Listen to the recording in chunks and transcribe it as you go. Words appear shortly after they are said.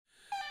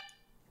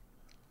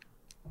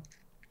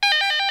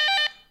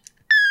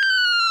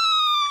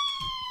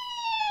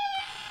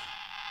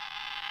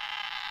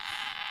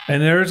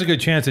And there is a good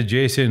chance that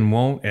Jason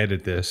won't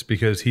edit this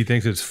because he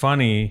thinks it's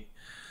funny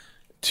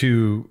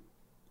to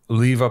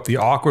leave up the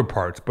awkward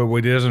parts. But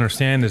what he doesn't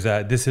understand is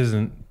that this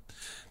isn't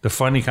the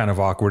funny kind of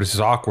awkward. This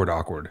is awkward.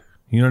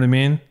 You know what I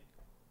mean?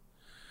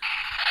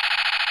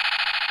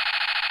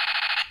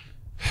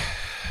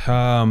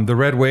 The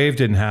red wave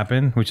didn't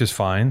happen, which is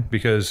fine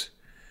because,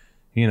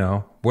 you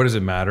know, what does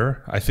it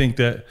matter? I think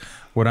that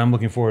what I'm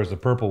looking for is the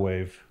purple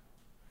wave,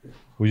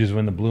 which is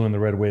when the blue and the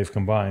red wave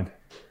combined.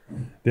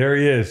 There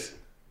he is.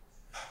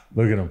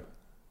 Look at him.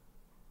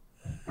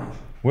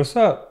 What's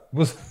up?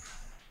 What's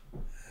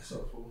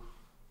up, fool?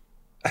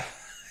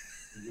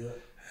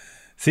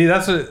 See,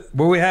 that's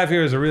what we have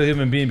here is a real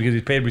human being because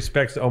he's paid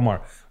respects to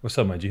Omar. What's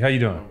up, my G? How you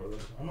doing?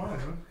 I'm all right,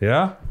 man.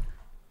 Yeah?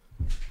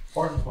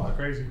 Parking spot,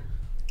 crazy.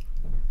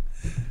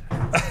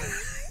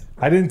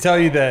 I didn't tell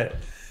you that,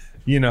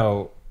 you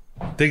know,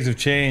 things have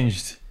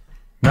changed.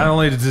 Not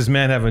only does this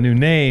man have a new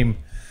name,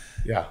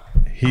 yeah,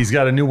 he's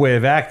got a new way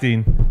of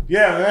acting.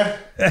 Yeah,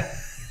 man.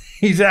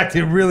 He's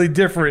acting really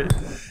different.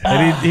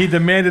 And he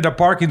demanded a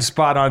parking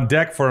spot on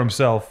deck for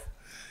himself.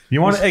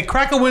 You want to, hey,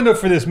 crack a window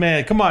for this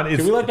man. Come on.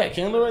 Can we light that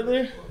candle right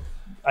there?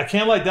 I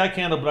can't light that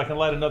candle, but I can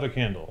light another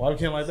candle. Why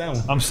can't light that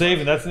one? I'm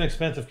saving. That's an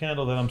expensive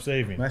candle that I'm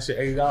saving. That shit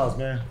 $80,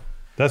 man.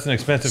 That's an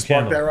expensive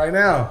Spark candle. that right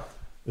now.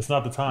 It's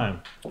not the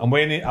time. I'm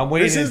waiting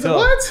This is until.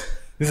 the what?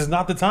 This is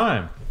not the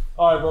time.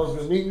 All right, bro.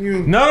 It's meeting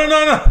you. No.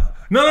 Right,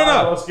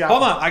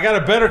 Hold on. I got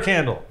a better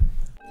candle.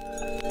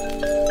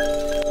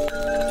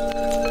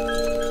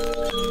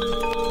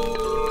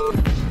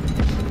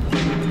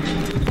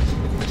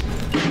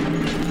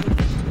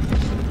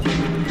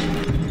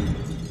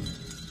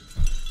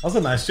 That's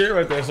a nice shit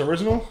right there. It's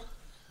original.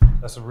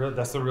 That's the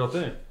real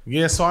thing.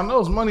 Yeah, so I know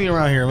it's money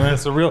around here, man.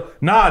 That's the real.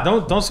 Nah,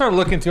 don't start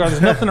looking too hard.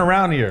 There's nothing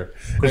around here.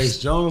 Grace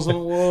Jones on the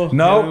wall.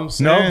 No,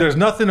 there's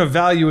nothing of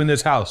value in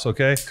this house.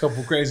 Okay.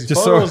 Couple crazy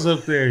photos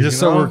up there. Just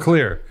so we're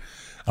clear,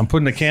 I'm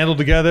putting a candle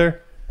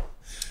together.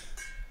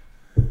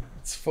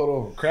 It's a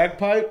photo of a crack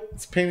pipe.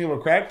 It's a painting of a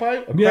crack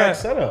pipe. A Yeah. crack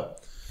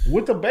setup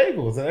with the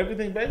bagel. Is that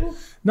everything bagel?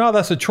 No,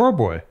 that's a chore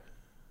boy.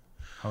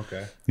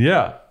 Okay.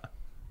 Yeah.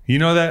 You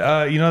know that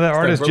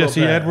artist Brillo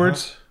Jesse pad,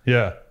 Edwards?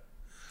 Huh?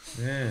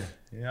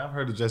 Yeah, I've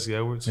heard of Jesse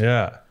Edwards.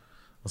 Yeah.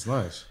 That's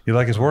nice. You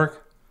like his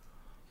work?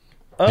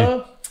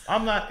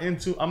 I'm not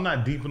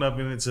deep enough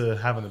in it to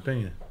have an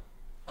opinion.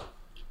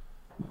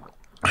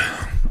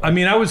 I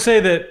mean, I would say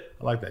that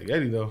I like that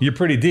Yeti though. you're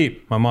pretty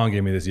deep. My mom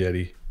gave me this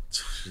Yeti.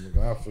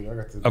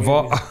 Of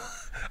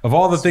Of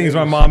all the things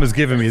my mom has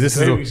given me, this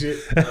is baby shit.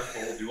 Do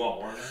you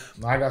want more?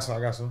 No, I got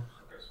some.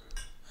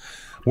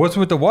 What's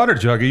with the water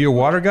jug? Are you a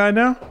water guy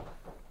now?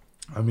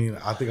 I mean,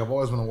 I think I've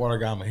always been a water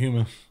guy. I'm a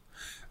human.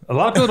 A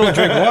lot of people don't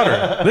drink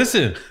water.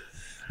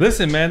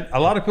 Listen, man. A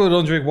lot of people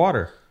don't drink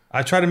water.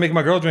 I try to make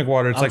my girl drink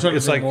water.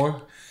 It's like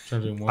more.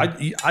 Trying to drink more.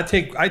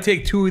 I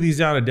take 2 of these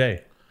down a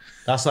day.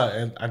 That's like,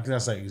 and I think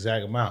that's like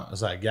exact amount.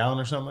 It's like a gallon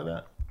or something like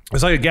that.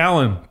 It's like a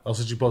gallon. That's what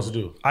you're supposed to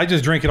do. I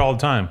just drink it all the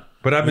time.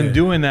 But I've been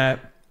doing that.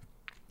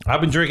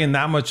 I've been drinking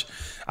that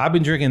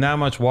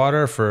much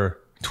water for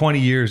 20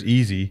 years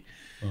easy.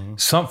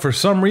 For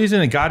some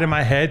reason, it got in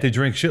my head to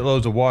drink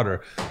shitloads of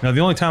water. Now,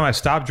 the only time I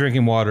stop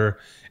drinking water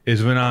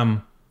is when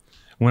I'm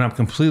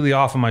completely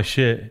off of my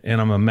shit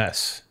and I'm a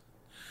mess.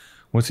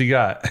 What's he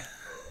got?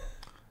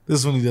 This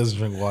is when he doesn't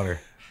drink water.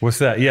 What's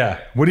that?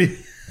 Yeah. What do you?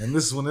 And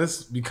this is when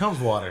this becomes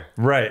water.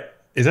 Right.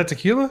 Is that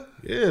tequila?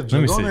 Yeah, Let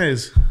me see.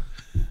 Dragones.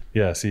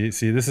 Yeah. See.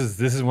 This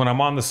is when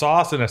I'm on the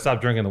sauce and I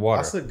stop drinking the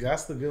water. That's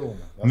the good one.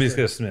 Let me just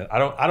get a smidge.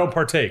 I don't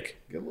partake.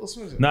 Get a little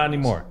smidge. Not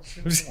anymore.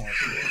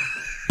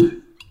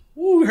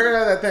 Ooh, you heard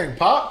how that thing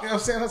pop? You know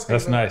what I'm saying?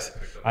 That's nice.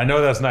 I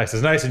know that's nice.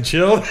 It's nice and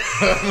chilled.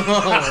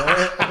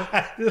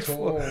 This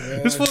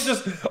fool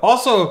just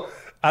also.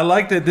 I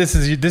like that this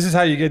is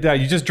how you get down.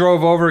 You just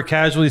drove over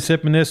casually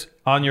sipping this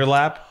on your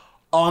lap.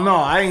 Oh no,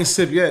 I ain't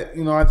sip yet.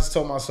 You know, I just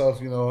told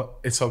myself, you know,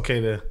 it's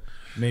okay to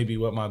maybe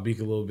wet my beak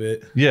a little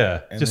bit.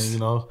 Yeah, and then, you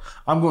know,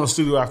 I'm going to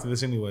studio after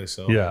this anyway,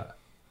 so yeah,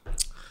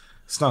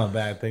 it's not a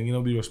bad thing. You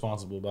know, be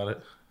responsible about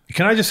it.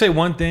 Can I just say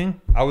one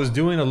thing? I was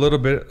doing a little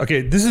bit.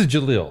 Okay, this is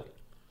Jahlil.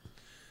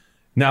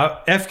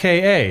 Now,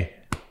 FKA,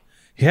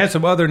 he had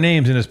some other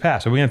names in his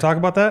past. Are we going to talk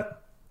about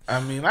that? I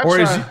mean,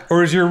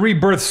 or is your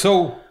rebirth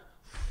so?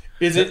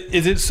 Is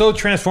it so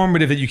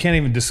transformative that you can't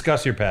even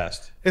discuss your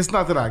past? It's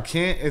not that I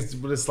can't.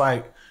 But it's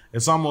like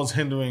it's almost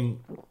hindering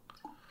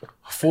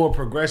forward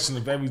progression.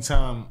 If every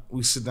time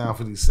we sit down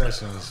for these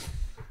sessions,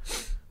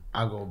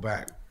 I go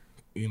back,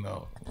 you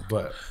know.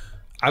 But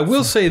I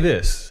will say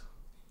this: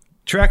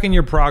 tracking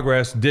your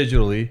progress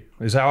digitally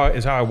is how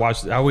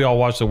we all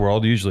watch the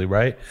world usually,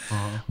 right?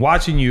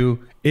 Watching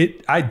you,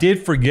 I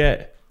did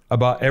forget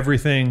about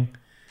everything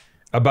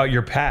about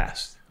your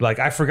past. Like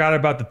I forgot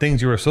about the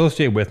things you were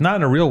associated with, not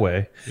in a real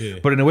way,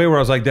 but in a way where I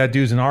was like, that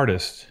dude's an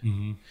artist.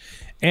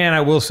 And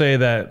I will say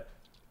that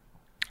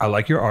I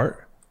like your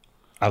art.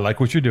 I like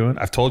what you're doing.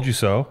 I've told you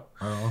so.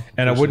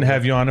 And I wouldn't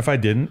have you on if I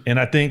didn't. And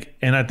I think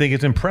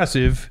it's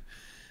impressive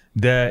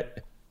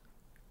that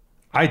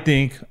I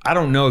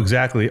don't know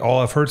exactly.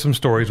 I've heard some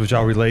stories, which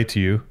I'll relay to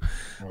you.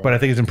 Right. But I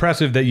think it's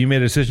impressive that you made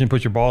a decision to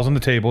put your balls on the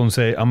table and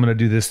say, I'm going to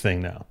do this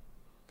thing now.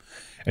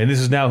 And this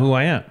is now who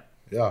I am.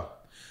 Yeah.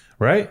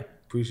 Right?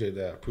 Appreciate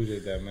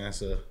that, man.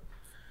 So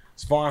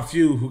it's far and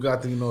few who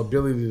got the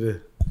ability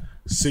to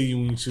see you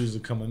when you choose to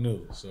come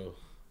anew. So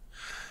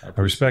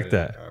I respect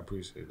that. I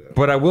appreciate that.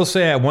 But I will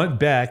say I went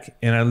back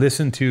and I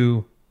listened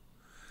to,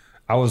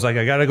 I was like,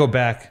 I got to go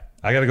back.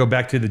 I got to go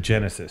back to the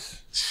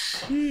Genesis.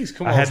 Jeez,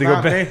 come on. I had to go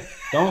back. Man.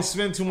 Don't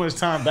spend too much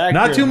time back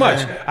Not there, too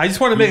much. man. I just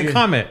want to make a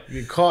comment.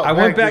 I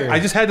went back. I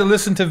just had to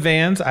listen to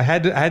Vans. I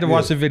had to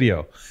watch the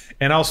video.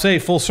 And I'll say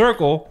full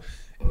circle,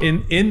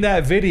 in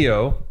that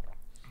video,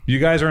 you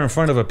guys are in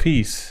front of a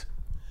piece.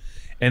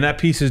 And that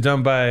piece is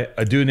done by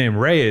a dude named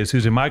Reyes,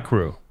 who's in my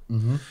crew.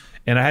 Mm-hmm.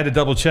 And I had to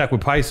double check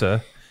with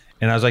Paisa.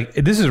 And I was like,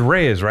 this is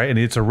Reyes, right? And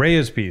it's a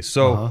Reyes piece.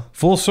 So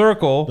full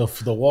circle.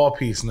 The wall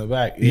piece in the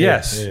back. Yeah,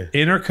 yes. Yeah.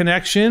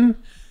 Interconnection,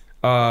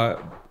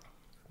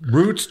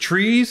 roots,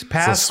 trees,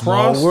 paths,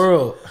 cross.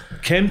 World.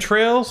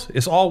 Chemtrails.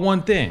 It's all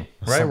one thing,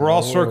 right? We're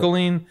all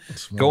circling,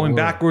 going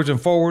backwards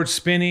and forwards,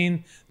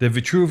 spinning. The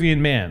Vitruvian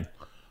man.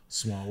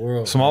 Small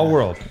world. Small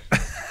world.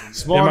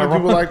 Smaller than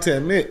people like to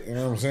admit. You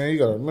know what I'm saying? You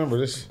got to remember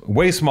this.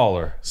 Way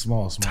smaller.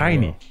 Small.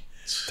 Tiny. World.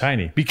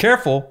 Tiny. Be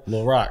careful.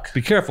 Little rock.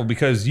 Be careful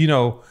because,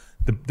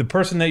 the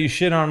person that you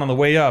shit on the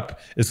way up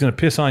is going to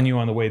piss on you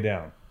on the way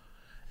down.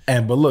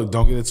 But look,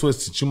 don't get it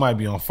twisted. You might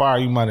be on fire.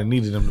 You might have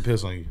needed them to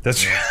piss on you.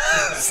 That's true.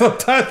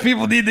 Sometimes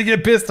people need to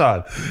get pissed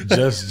on.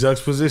 Just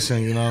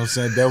juxtaposition, you know what I'm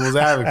saying? Devil's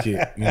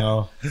advocate,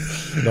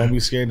 Don't be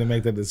scared to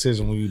make that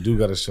decision when you do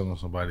got to shit on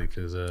somebody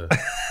because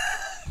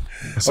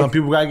some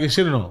people got to get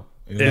shitted on.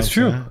 It's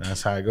true.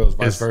 That's how it goes.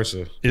 Vice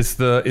versa. It's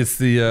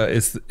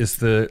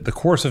the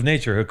course of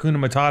nature. Hakuna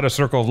Matata,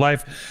 circle of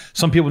life.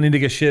 Some people need to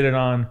get shitted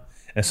on.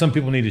 And some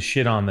people need to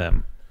shit on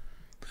them.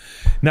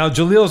 Now,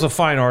 Jahlil is a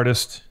fine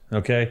artist,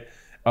 okay?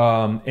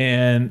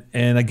 And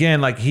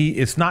again,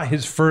 it's not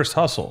his first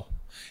hustle.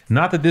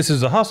 Not that this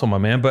is a hustle, my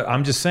man, but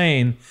I'm just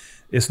saying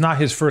it's not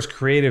his first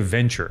creative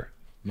venture.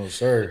 No,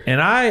 sir.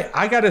 And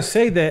I got to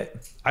say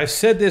that I've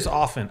said this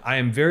often. I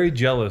am very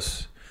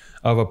jealous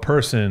of a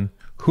person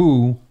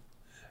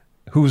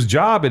whose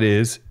job it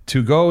is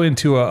to go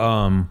into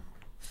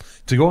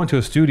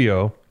a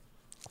studio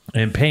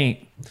and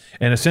paint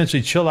and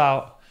essentially chill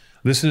out,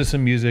 listen to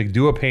some music,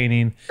 do a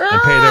painting,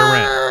 and pay their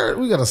rent.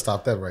 We gotta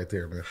stop that right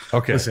there, man.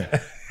 Okay. Listen,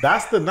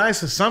 that's the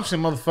nice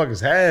assumption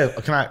motherfuckers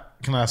have.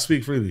 Can I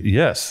speak freely?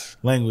 Yes.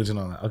 Language and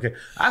all that. Okay.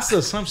 That's the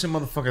assumption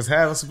motherfuckers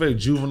have. That's a very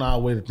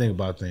juvenile way to think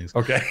about things.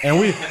 Okay.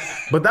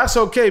 But that's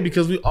okay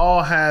because we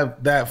all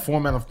have that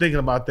format of thinking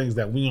about things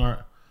that we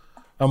aren't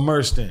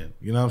immersed in.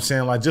 You know what I'm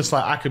saying? Just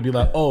like I could be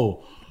like,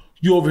 oh,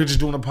 you over here just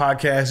doing a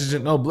podcast. You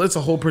just, no, but it's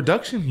a whole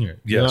production here.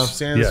 You know what I'm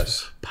saying? Yes.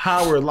 It's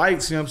power,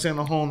 lights, you know what I'm saying?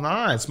 The whole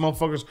nine. It's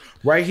motherfuckers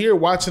right here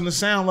watching the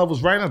sound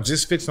levels right now.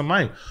 Just fix the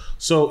mic.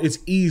 So it's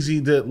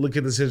easy to look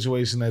at the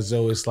situation as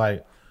though it's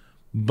like,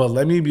 but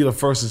let me be the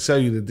first to tell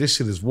you that this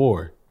shit is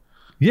war.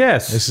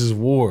 Yes. This is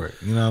war.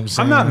 You know what I'm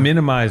saying? I'm not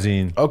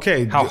minimizing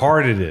how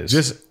hard it is.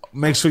 Just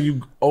make sure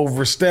you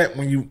overstep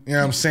when you know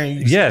what I'm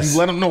saying? You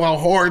let them know how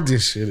hard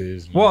this shit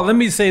is. Man. Well, let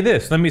me say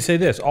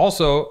this.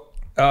 Also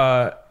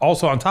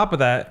on top of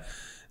that,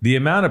 the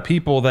amount of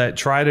people that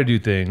try to do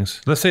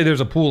things, let's say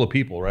there's a pool of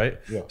people, right?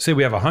 Yeah. Say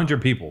we have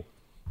 100 people.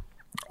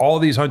 All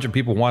these 100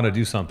 people want to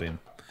do something.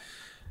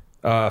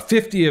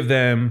 50 of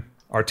them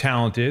are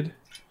talented.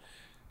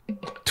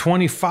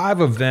 25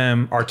 of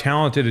them are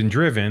talented and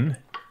driven.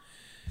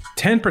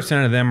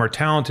 10% of them are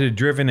talented,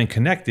 driven, and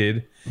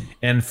connected.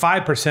 And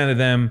 5% of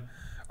them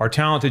are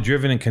talented,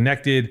 driven, and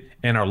connected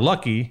and are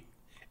lucky.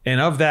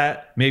 And of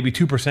that, maybe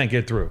 2%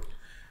 get through.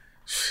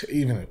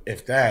 Even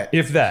if that.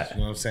 You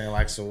know what I'm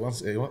saying? So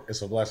once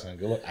it's a blessing.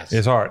 Good luck.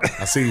 It's hard.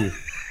 I see you.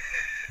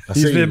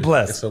 He's been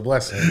blessed. It's a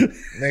blessing.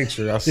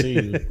 Nature, I see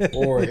you.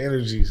 Or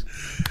energies,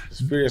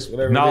 spirits,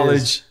 whatever.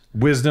 Knowledge,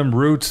 wisdom,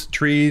 roots,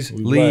 trees,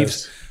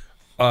 leaves,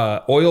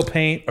 oil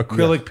paint,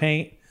 acrylic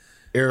paint,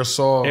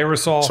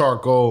 aerosol,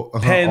 charcoal,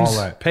 pens, all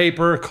that.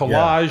 paper,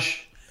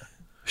 collage,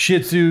 Shih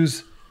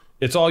Tzus.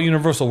 It's all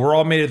universal. We're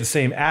all made of the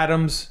same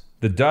atoms,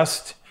 the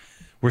dust.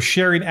 We're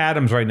sharing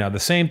atoms right now. The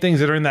same things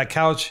that are in that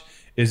couch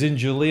is in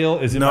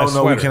Jahlil, is in my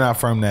sweater. No, we cannot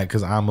affirm that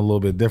because I'm a little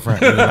bit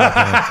different.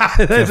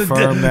 That's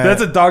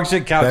a dog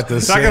shit couch. I'm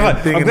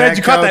glad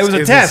you caught that. It was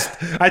a test.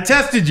 I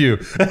tested you.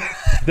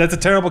 That's a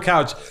terrible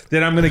couch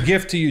that I'm going to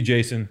gift to you,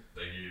 Jason.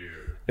 Thank you.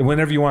 And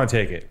whenever you want to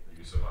take it. Thank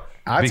you so much.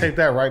 I take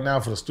that right now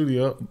for the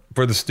studio.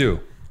 For the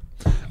stew.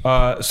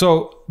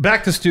 So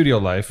back to studio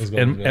life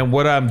and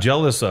what I'm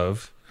jealous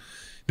of.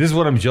 This is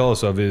what I'm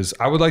jealous of is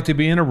I would like to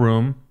be in a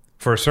room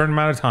for a certain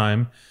amount of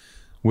time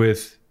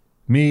with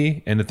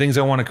me and the things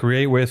I want to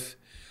create with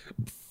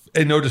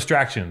and no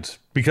distractions.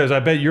 Because I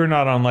bet you're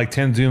not on like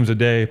 10 Zooms a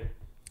day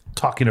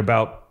talking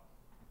about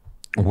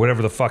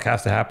whatever the fuck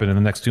has to happen in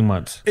the next 2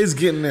 months. It's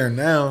getting there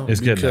now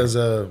because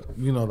there.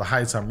 The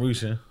heights I'm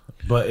reaching.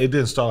 But it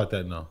didn't start like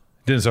that, no.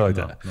 Didn't start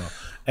like that. No.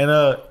 And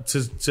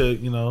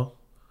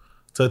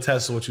to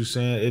attest to what you're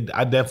saying,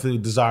 I definitely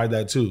desired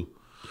that too.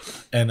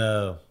 And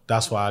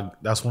that's one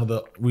of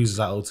the reasons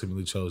I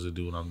ultimately chose to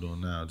do what I'm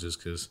doing now,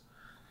 just because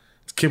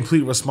it's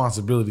complete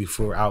responsibility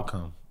for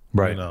outcome.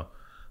 Right. You know,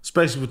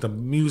 especially with the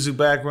music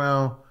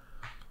background.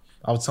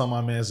 I was telling my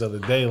man the other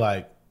day,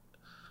 like,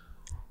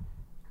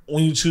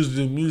 when you choose to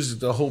do music,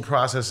 the whole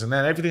process and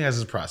that, everything has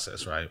its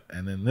process, right?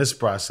 And in this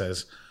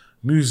process,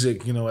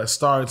 music, you know, it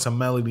starts a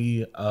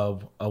melody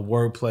of a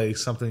wordplay,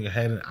 something in your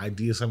head, an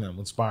idea, something that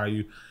will inspire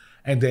you.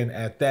 And then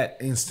at that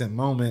instant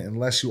moment,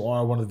 unless you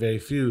are one of the very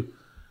few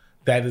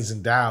that is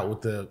endowed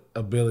with the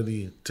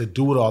ability to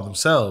do it all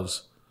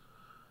themselves,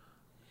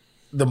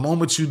 the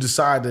moment you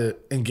decide to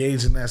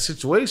engage in that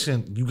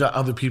situation, you got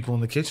other people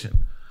in the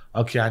kitchen.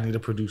 Okay, I need a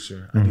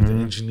producer. I need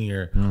an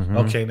engineer.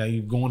 Okay, now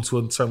you're going to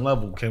a certain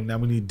level. Okay, now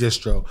we need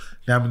distro.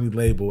 Now we need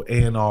label,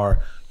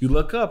 A&R. You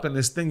look up and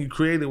this thing you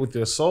created with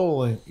your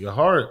soul and your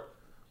heart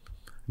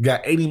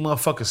got 80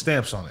 motherfucking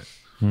stamps on it.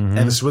 And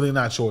it's really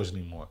not yours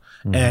anymore.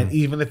 And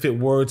even if it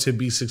were to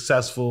be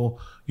successful,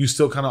 you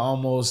still kind of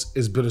almost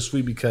is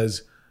bittersweet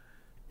because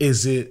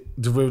is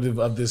it derivative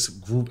of this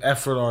group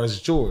effort or is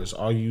it yours?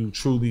 Are you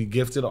truly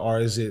gifted or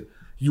is it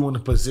you in the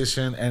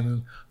position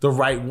and the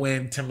right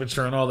wind,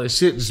 temperature, and all that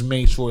shit just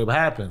made sure it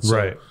happens. So,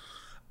 right.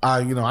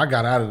 I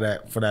got out of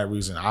that for that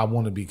reason. I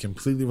want to be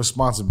completely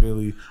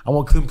responsibility. I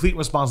want complete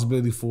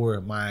responsibility for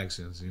my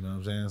actions. You know what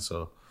I'm saying?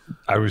 So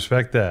I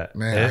respect that,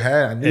 man.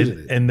 I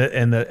needed it.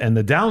 And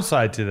the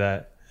downside to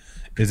that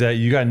is that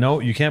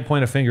you can't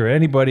point a finger at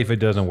anybody if it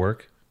doesn't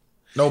work.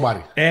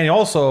 Nobody. And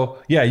also,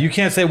 you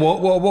can't say, whoa.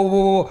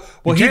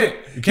 Well,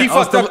 he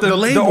fucked up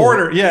the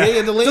order.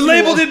 Yeah, the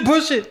label didn't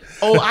push it.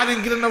 Oh, I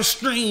didn't get enough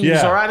streams,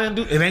 or I didn't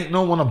do. It ain't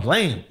no one to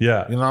blame.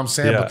 Yeah, you know what I'm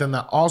saying. But then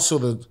also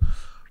the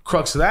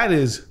crux of that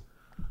is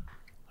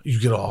you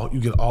get all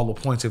the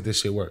points if this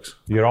shit works.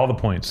 You get all the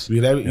points.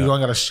 You don't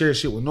got to share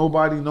shit with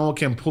nobody. No one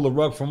can pull a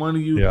rug from under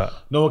you. Yeah.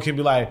 No one can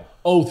be like,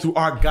 oh, through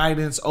our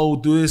guidance,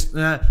 do this,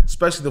 that.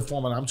 Especially the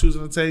format I'm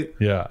choosing to take.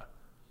 Yeah.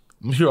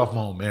 I'm here off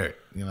my own merit.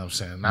 You know what I'm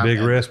saying? Big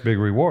risk, big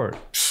reward.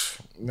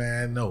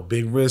 Man, no.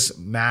 Big risk,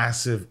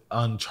 massive,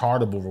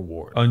 unchartable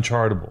reward.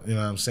 Unchartable. You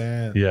know what I'm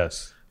saying?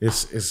 Yes.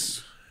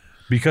 It's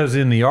because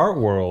in the art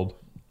world,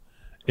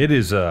 it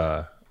is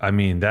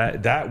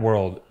that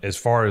world as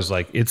far as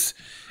like it's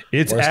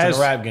worse as than a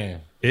rap game.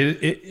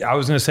 I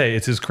was gonna say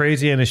it's as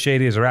crazy and as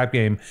shady as a rap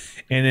game,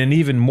 and then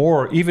even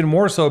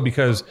more so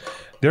because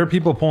there are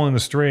people pulling the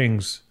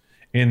strings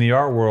in the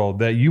art world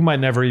that you might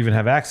never even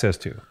have access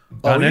to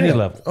on any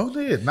level. Oh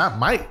yeah, not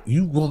might.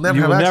 You will never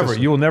have access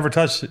to. You will never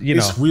touch.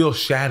 It's real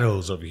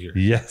shadows over here.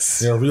 Yes,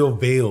 there are real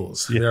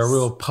veils. Yes. There are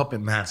real puppet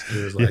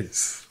masters. Like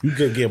you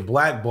could get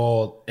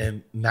blackballed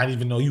and not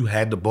even know you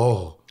had the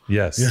ball.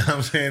 Yes, you know what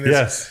I'm saying.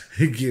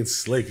 It gets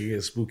slick. It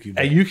gets spooky.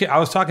 And I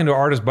was talking to an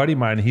artist buddy of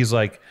mine, and he's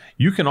like,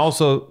 you can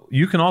also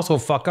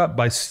fuck up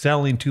by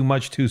selling too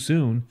much too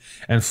soon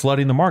and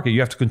flooding the market.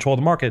 You have to control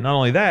the market. Not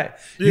only that,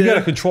 you got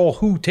to control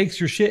who takes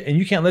your shit, and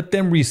you can't let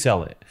them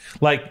resell it.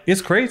 Like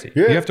it's crazy.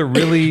 You have to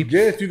really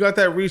if you got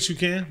that reach, you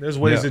can. There's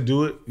ways to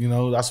do it. You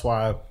know, that's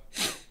why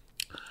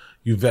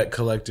you vet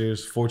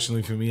collectors.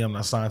 Fortunately for me, I'm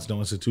not signed to no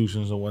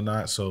institutions or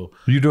whatnot. So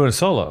you're doing it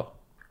solo.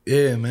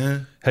 Yeah,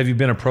 man. Have you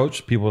been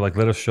approached? People like,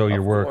 let us show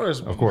your work.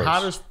 Of course.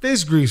 Hot as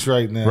fish grease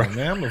right now, man.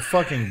 I'm a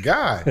fucking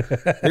guy.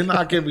 They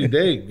knock every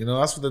day. You know,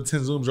 that's what the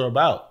 10 Zooms are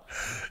about.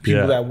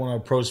 People that want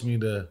to approach me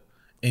to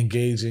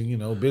engage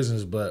in,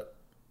 business. But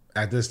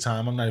at this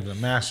time, I'm not even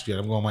a master yet.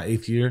 I'm going my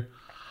 8th year.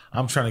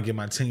 I'm trying to get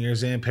my 10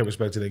 years in, pay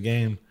respect to the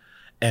game,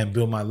 and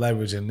build my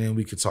leverage. And then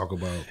we could talk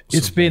about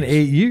It's been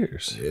 8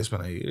 years. Yeah, it's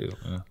been 8 years,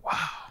 man. Wow.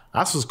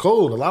 That's what's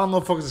cold. A lot of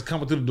motherfuckers is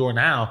coming through the door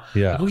now.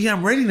 Yeah. Like,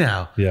 I'm ready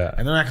now. Yeah.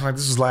 And they're acting like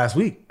this was last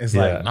week. It's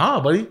like, nah,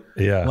 buddy.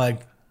 Yeah.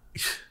 Like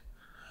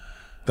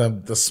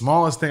the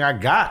smallest thing I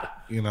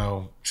got,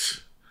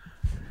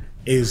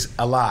 is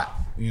a lot,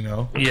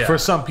 for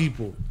some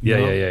people.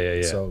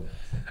 Yeah. So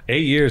 8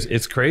 years.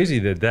 It's crazy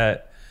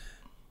that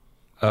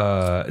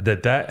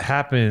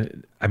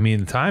happened. I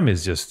mean, time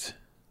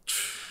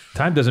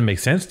doesn't make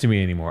sense to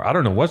me anymore. I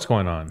don't know what's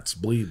going on. It's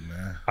bleeding,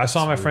 man. I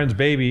saw my friend's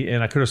baby,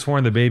 and I could have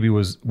sworn the baby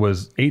was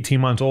 18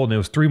 months old, and it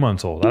was 3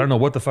 months old. I don't know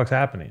what the fuck's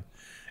happening.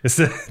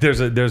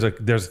 There's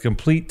a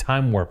complete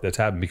time warp that's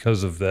happened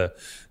because of the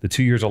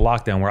 2 years of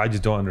lockdown, where I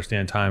just don't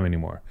understand time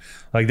anymore.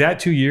 Like that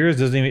 2 years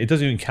doesn't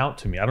even count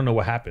to me. I don't know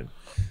what happened.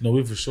 No,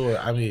 we for sure.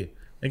 I mean,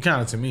 it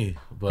counted to me,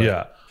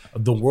 but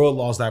the world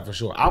lost that for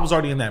sure. I was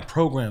already in that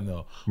program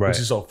though, which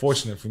is so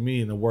fortunate for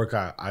me and the work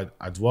I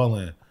dwell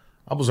in.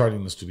 I was already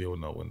in the studio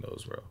with no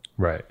windows, bro.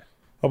 Right.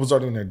 I was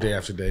already in there day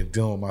after day,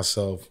 dealing with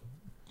myself,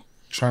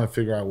 trying to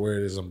figure out where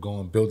it is I'm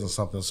going, building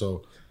something.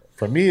 So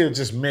for me, it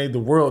just made the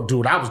world do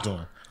what I was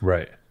doing.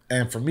 Right.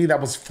 And for me, that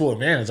was full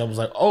advantage. I was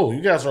like, oh,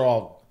 you guys are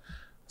all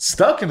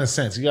stuck in a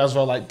sense. You guys are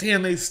all like,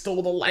 damn, they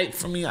stole the light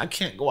from me. I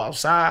can't go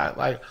outside.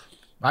 Like,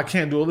 I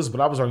can't do all this. But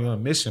I was already on a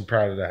mission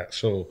prior to that.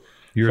 So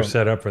you were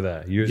set up for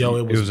that. It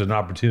was an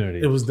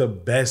opportunity. It was the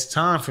best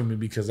time for me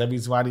because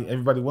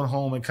everybody went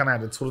home and kind of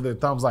had to twiddle their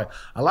thumbs. Like,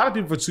 a lot of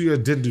people for 2 years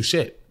didn't do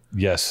shit.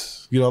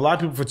 Yes. You know, a lot of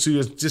people for 2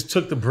 years just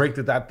took the break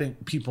that I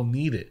think people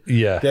needed.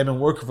 Yeah. They've been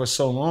working for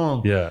so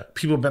long. Yeah.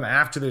 People have been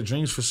after their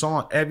dreams for so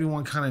long.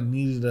 Everyone kind of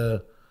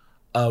needed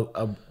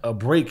a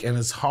break, and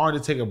it's hard to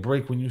take a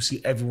break when you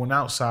see everyone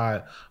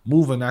outside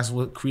moving. That's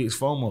what creates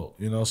FOMO,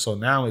 you know. So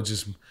now it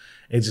just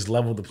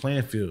leveled the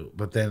playing field.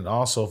 But then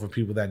also for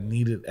people that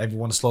needed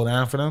everyone to slow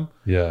down for them,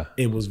 Yeah.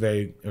 it was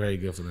very, very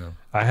good for them.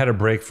 I had a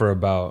break for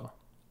about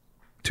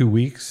 2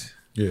 weeks.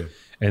 Yeah.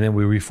 And then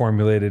we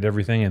reformulated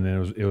everything, and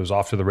then it was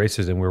off to the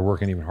races, and we were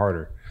working even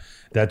harder.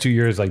 That 2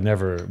 years, like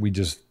never,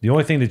 the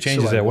only thing that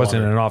changed is that it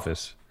wasn't in an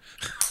office.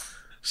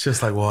 It's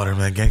just like water,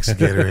 man. Gangsta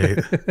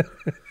Gatorade.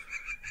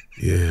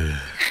 Yeah.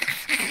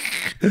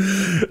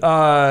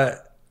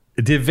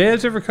 Did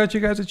Vans ever cut you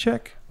guys a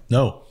check?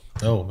 No,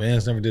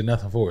 Vans never did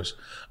nothing for us.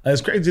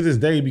 It's crazy to this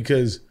day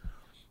because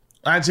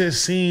I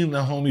just seen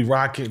the homie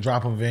Rocket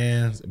dropping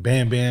Vans.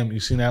 Bam Bam, you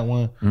seen that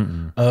one?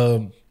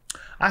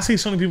 I see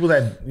so many people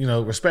that, you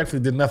know, respectfully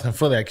did nothing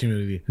for that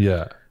community.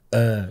 Yeah.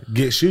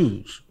 Get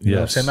shoes. You know what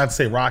I'm Yes. saying? Not to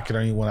say Rocket or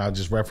anyone I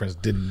just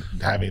referenced didn't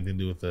have anything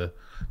to do with the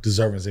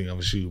deserving of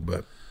a shoe.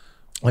 But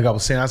like I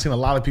was saying, I've seen a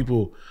lot of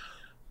people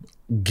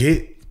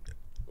get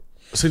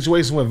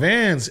situations with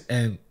Vans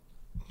and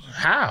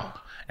how?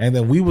 And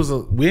then we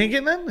ain't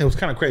getting nothing? It was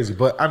kind of crazy.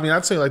 But I mean,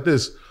 I'd say like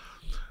this.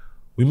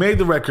 We made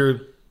the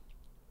record.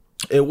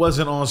 It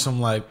wasn't on some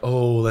like,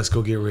 oh, let's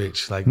go get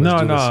rich. Like,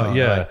 let's do this song.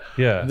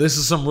 Yeah. This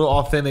is some real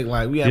authentic.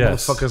 Like, we had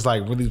motherfuckers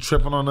like really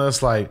tripping on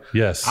us. Like,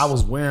 Yes. I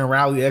was wearing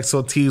Rowley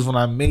XOTs when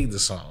I made the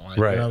song. Like,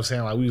 Right. You know what I'm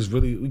saying? Like,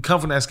 we come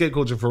from that skate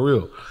culture for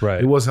real.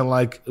 Right. It wasn't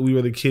like we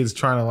were the kids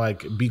trying to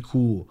like be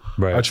cool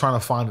Right. or trying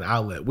to find an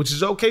outlet, which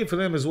is okay for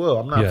them as well.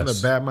 I'm not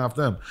Yes. gonna badmouth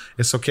them.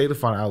 It's okay to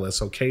find an outlet.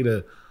 It's okay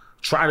to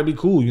try to be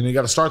cool. You know, you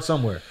got to start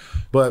somewhere.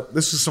 But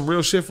this is some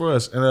real shit for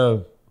us.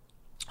 And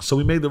so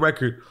we made the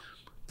record.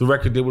 The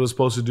record did what it was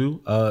supposed to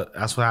do.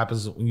 That's what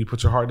happens when you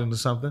put your heart into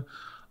something.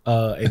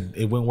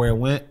 It went where it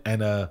went,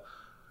 and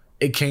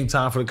it came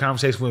time for the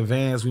conversation with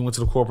Vans. We went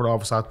to the corporate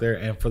office out there,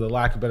 and for the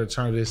lack of better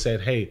terms, they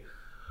said, "Hey,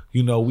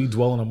 you know, we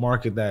dwell in a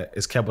market that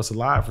has kept us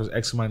alive for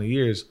X amount of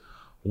years.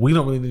 We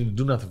don't really need to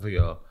do nothing for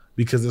y'all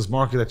because this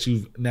market that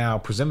you've now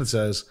presented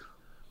to us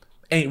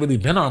ain't really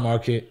been our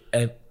market.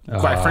 And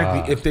quite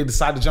frankly, if they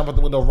decide to jump out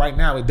the window right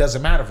now, it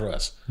doesn't matter for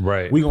us.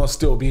 Right. We gonna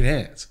still beat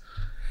hands.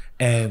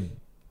 And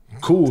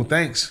cool,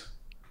 thanks.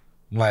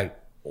 Like,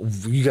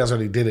 you guys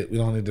already did it. We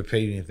don't need to pay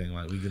you anything.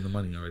 Like, we get the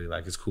money already.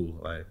 Like, it's cool.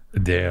 Like,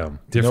 Damn.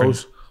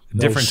 Different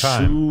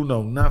time. Shoe,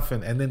 no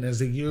nothing. And then as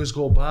the years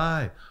go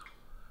by,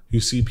 you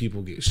see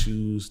people get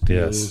shoes,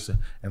 deals,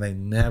 and they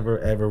never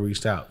ever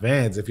reached out.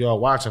 Vans, if y'all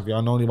watching, if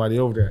y'all know anybody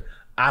over there,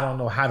 I don't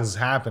know how this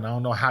happened. I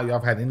don't know how y'all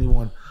have had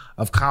anyone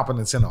of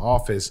competence in the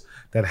office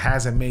that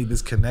hasn't made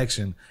this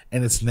connection,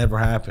 and it's never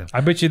happened.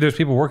 I bet you there's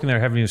people working there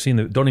haven't even seen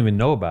it, don't even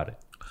know about it.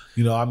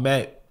 You know, I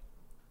met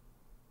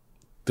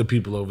the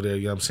people over there,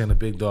 you know what I'm saying, the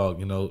big dog,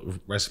 you know,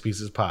 recipes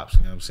his pops,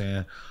 you know what I'm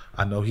saying?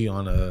 I know he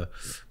on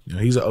you know,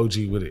 he's an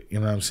OG with it, you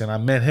know what I'm saying? I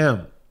met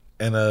him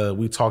and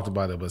we talked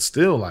about it, but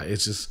still, like,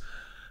 it's just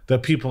the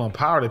people in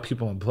power, the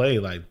people in play,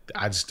 like,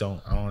 I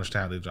don't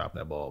understand how they dropped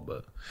that ball,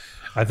 but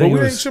I think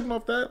we ain't tripping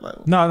off that.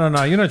 Like,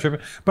 No, you're not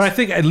tripping. But I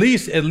think at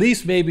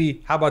least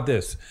maybe, how about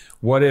this?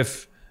 What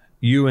if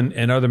you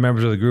and other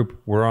members of the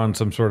group were on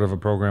some sort of a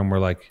program where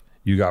like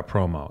you got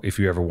promo if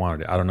you ever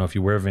wanted it? I don't know if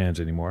you wear Vans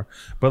anymore,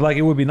 but like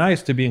it would be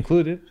nice to be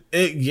included.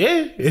 Right?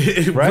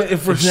 It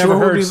for It sure never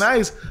would be hurts.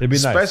 nice. It'd be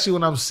nice. Especially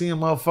when I'm seeing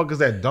motherfuckers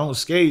that don't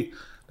skate,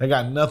 that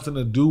got nothing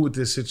to do with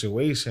this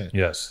situation.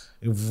 Yes.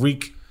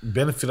 Reap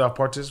benefit off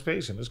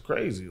participation. It's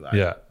crazy. Like,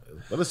 Yeah.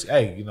 But let's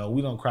hey, you know,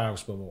 we don't cry for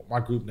sport. My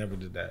group never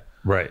did that.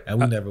 Right. And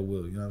we never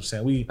will. You know what I'm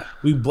saying?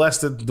 We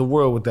blessed the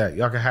world with that.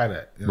 Y'all can have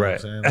that. You know Right. what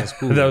I'm saying? That's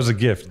cool. That was a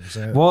gift. You know what I'm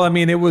saying? Well, I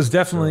mean, it was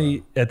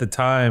definitely at the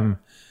time,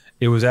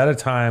 it was at a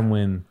time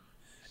when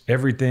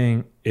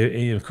everything,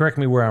 correct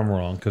me where I'm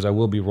wrong, because I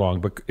will be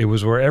wrong, but it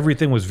was where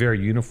everything was very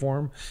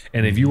uniform.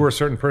 And if you were a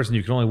certain person,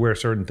 you could only wear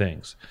certain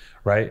things.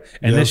 Right.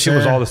 And You know this shit what I'm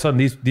was saying? all of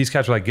a sudden, these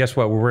cats were like, guess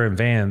what? We're wearing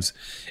Vans,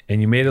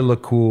 and you made it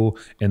look cool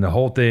and the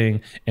whole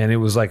thing. And it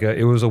was like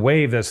it was a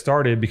wave that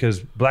started because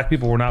black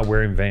people were not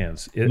wearing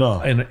Vans in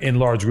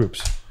large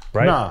groups.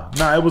 Right.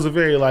 Nah, it was a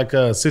very like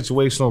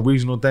situational,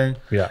 regional thing.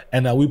 Yeah.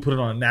 And we put it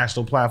on a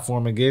national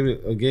platform and gave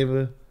it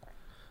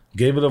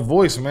a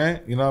voice,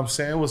 man. You know what I'm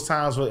saying? It was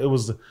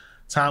the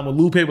time when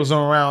Lupe was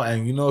around,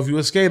 and you know, if you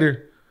a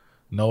skater,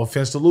 no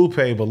offense to Lupe,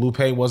 but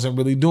Lupe wasn't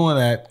really doing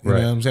that. You know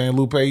what I'm saying?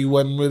 Lupe,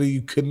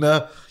 you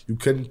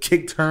couldn't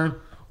kick turn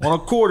on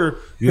a quarter.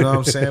 You know what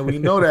I'm saying? We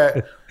know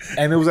that.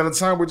 And it was at a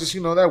time where just,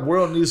 you know, that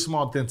world needs some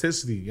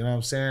authenticity. You know what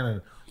I'm saying?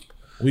 And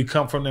we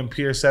come from them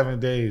Pier 7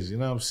 days. You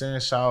know what I'm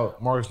saying? Shout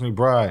out Marcus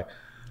McBride.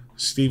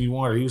 Stevie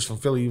Wonder, he was from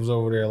Philly. He was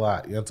over there a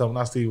lot. You know what I'm talking about?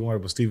 Not Stevie Wonder,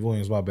 but Stevie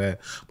Williams, my bad.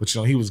 But, you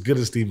know, he was good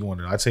as Stevie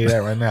Wonder. I tell you that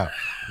right now.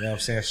 You know what I'm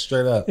saying?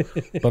 Straight up.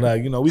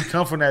 But, you know, we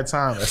come from that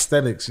time.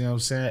 Aesthetics, you know what I'm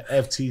saying?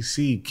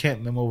 FTC,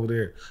 Kent, them over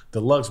there.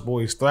 Deluxe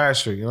Boys,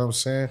 Thrasher, you know what I'm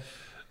saying?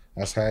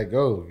 That's how it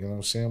goes. You know what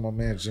I'm saying? My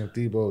man, Jim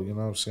Thiebaud, you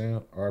know what I'm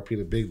saying? RP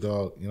the Big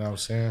Dog, you know what I'm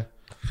saying?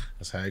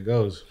 That's how it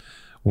goes.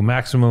 Well,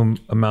 maximum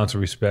amounts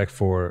of respect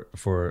for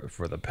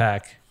the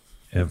pack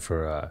and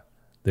for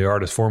the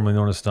artist formerly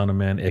known as Stunner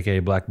Man, aka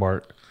Black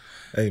Bart.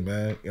 Hey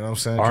man, you know what I'm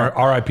saying?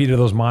 R.I.P. to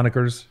those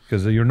monikers,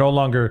 because you're no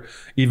longer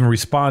even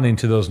responding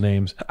to those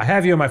names. I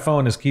have you on my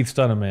phone as Keith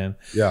Stunner Man.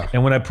 Yeah.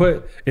 And when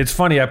it's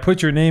funny, I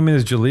put your name in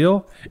as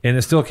Jahlil, and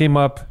it still came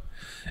up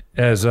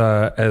as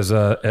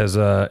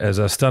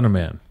a Stunner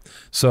Man.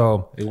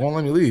 So it won't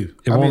let me leave.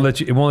 It won't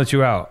let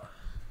you out.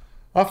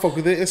 I fuck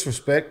with it. It's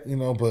respect,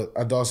 but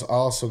I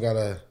also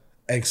gotta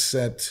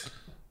accept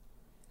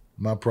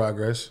my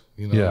progress,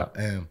 Yeah.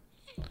 and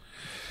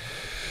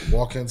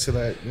walk into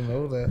that,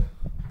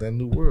 that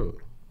new world.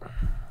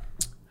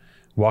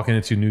 Walking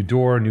into new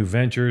door, new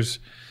ventures.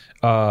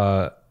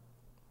 What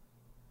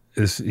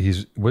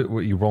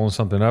you rolling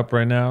something up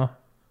right now?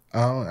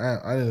 I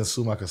didn't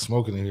assume I could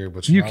smoke in here,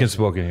 but you can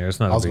smoke in here. It's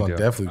not. I was a big gonna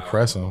deal. definitely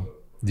press them.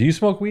 Do you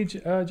smoke weed,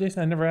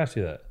 Jason? I never asked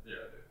you that. Yeah.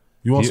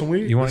 You want some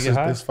weed? You want to get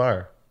high? This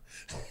fire.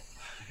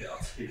 Yeah, I'll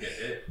take a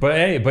hit.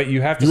 But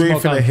you have to You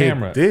ain't smoke finna on hit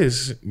camera.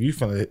 this. You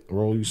finna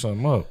roll you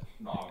something up.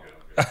 No, I'm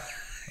good.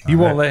 You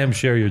won't let him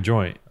share your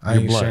joint. I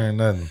your ain't blunt. sharing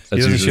nothing. He That's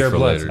doesn't usually share for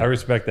blunts. later. I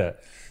respect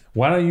that.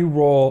 Why don't you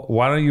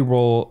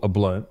roll a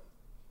blunt,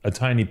 a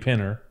tiny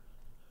pinner?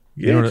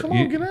 Yeah, know what come you-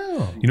 on, get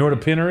out. You know what a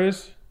pinner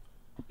is?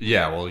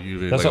 Yeah, well,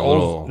 you That's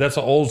like that's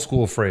an old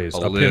school phrase. A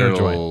pinner joint.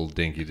 little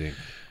dinky dink.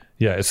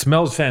 Yeah, it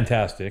smells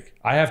fantastic.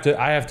 I have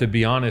to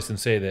be honest and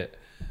say that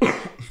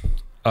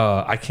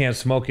I can't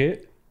smoke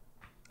it,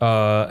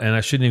 and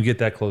I shouldn't even get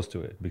that close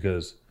to it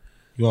because,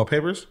 You want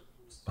papers?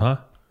 huh?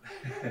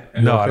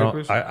 No, I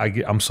papers?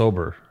 don't. I'm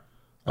sober.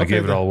 I Okay,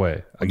 gave it then. all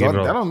away. I gave it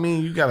all. That don't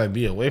mean you gotta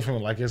be away from it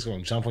like it's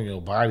gonna jump on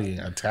your body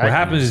and attack. What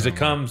happens you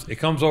or is it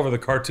comes over the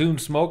cartoon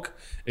smoke.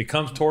 It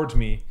comes towards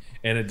me,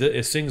 and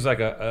it sings like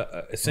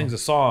it sings a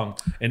song,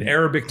 an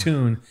Arabic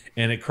tune,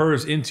 and it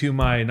curves into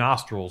my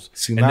nostrils,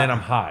 See, and now- then I'm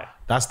high.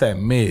 That's that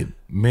mid.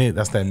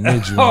 That's that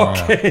mid. You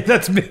want. Okay,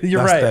 that's me.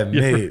 You're That's right. that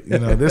You're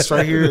mid. This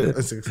right here,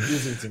 it's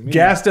exclusive to me.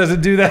 Gas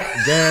doesn't do that.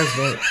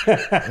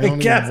 Gas don't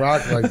Gas. even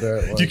rock like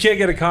that. Like, You can't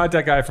get a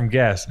contact guy from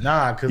Gas.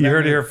 nah, because You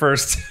heard it here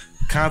first.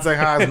 Contact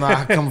high is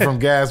not coming from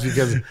gas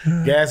because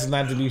gas is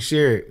not to be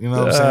shared. You know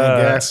what I'm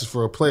saying? Gas is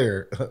for a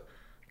player.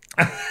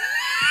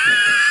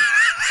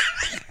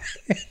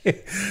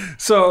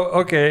 So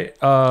okay,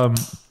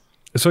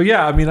 so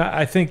yeah, I mean,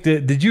 I think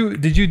that did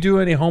you do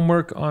any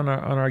homework on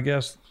our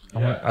guest? This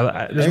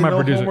is Ain't my no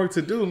producer. homework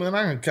to do, man.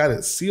 I got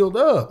it sealed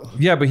up.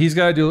 Yeah, but he's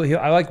got to do.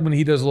 I like when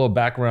he does a little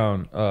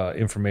background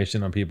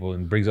information on people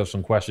and brings up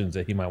some questions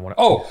that he might want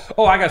to.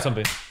 Oh, I got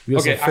something. You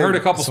got Okay, some I heard a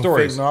fake- couple some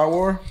stories. Fake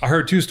Narwhal? I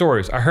heard two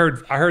stories. I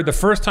heard the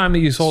first time that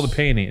you sold a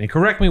painting, and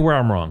correct me where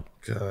I'm wrong.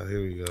 God,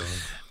 here we go.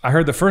 I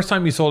heard the first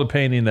time you sold a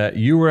painting that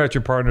you were at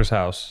your partner's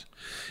house,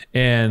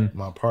 and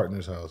My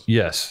partner's house.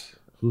 yes.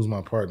 Who's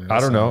my partner? I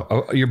don't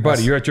know. Your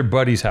buddy. You're at your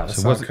buddy's house.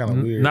 that sounds kinda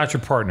weird. Not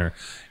your partner.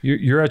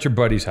 You're at your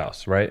buddy's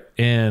house, right?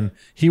 And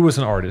he was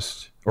an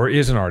artist or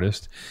is an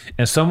artist.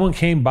 And someone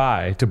came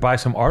by to buy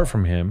some art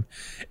from him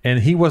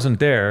and he wasn't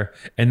there.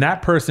 And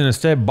that person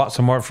instead bought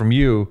some art from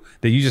you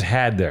that you just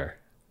had there.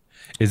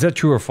 Is that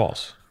true or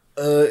false?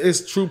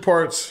 It's true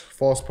parts,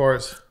 false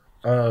parts.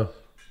 I've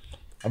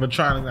been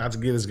trying not to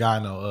get this guy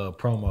no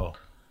promo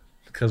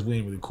because we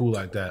ain't really cool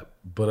like that.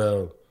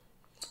 But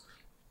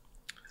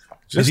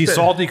Is he that-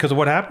 salty because of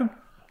what happened?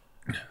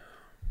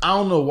 I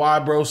don't know why,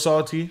 bro.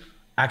 Salty.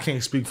 I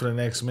can't speak for the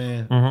next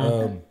man.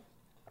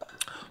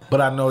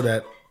 But I know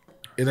that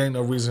it ain't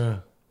no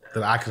reason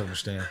that I can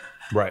understand.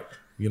 Right.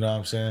 You know what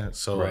I'm saying?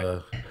 So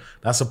Right.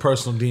 that's a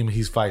personal demon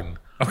he's fighting.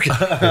 Okay.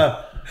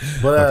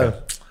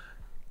 But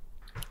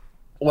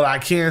what I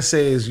can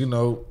say is,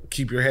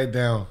 keep your head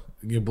down.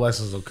 Your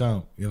blessings will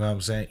come. You know what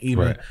I'm saying?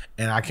 Right.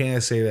 And I can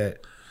say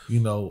that,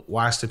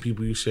 watch the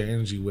people you share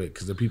energy with,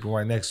 because the people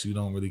right next to you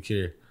don't really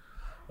care.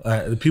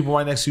 The people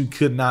right next to you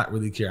could not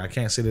really care. I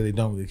can't say that they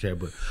don't really care,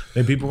 but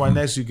the people right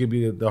next to you could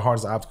be the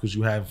hardest obstacles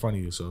you have in front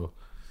of you. So,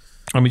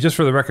 I mean, just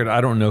for the record, I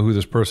don't know who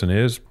this person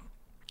is.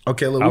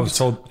 okay, look, I was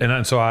told,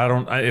 so I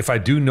don't. If I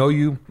do know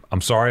you,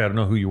 I'm sorry, I don't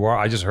know who you are.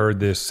 I just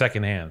heard this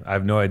secondhand. I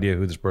have no idea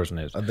who this person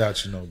is. I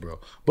doubt you know, bro.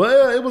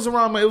 But it was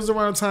around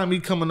the time me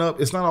coming up.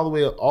 It's not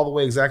all the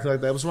way exactly like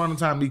that. It was around the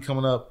time me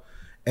coming up,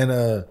 and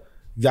I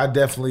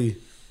definitely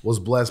was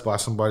blessed by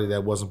somebody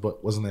that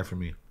wasn't there for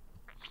me.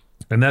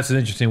 And that's an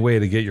interesting way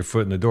to get your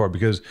foot in the door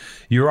because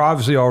you're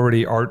obviously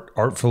already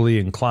artfully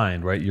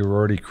inclined, right? You're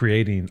already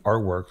creating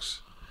artworks,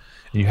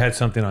 and you had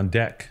something on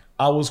deck.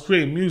 I was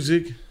creating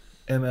music,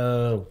 and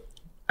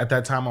at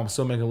that time, I was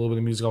still making a little bit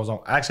of music. I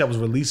was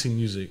releasing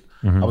music.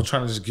 I was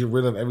trying to just get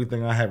rid of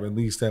everything I had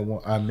released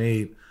that I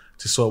made,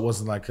 just so it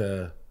wasn't like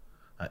a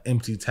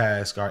empty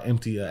task or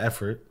empty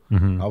effort.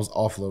 I was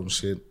offloading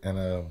shit, and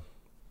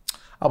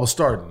I was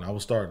starting.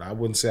 I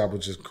wouldn't say I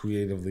was just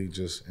creatively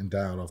just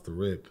endowed off the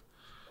rip.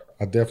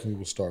 I definitely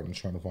was starting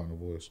trying to find a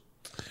voice.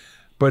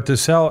 But to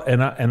sell,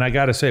 and I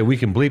got to say, we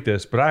can bleep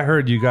this, but I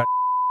heard you got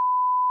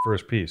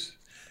first piece.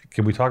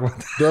 Can we talk about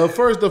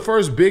that? The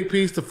first big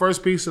piece, the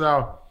first piece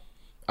that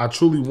I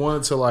truly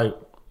wanted to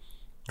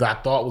that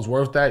I thought was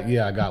worth that,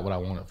 yeah, I got what I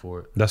wanted for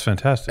it. That's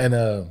fantastic.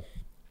 And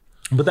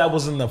but that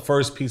wasn't the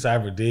first piece I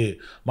ever did.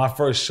 My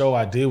first show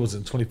I did was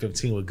in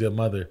 2015 with Good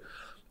Mother,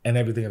 and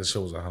everything at the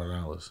show was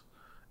 $100.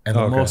 And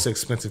the most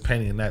expensive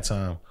painting in that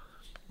time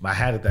I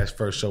had at that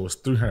first show was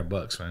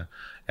 $300, man.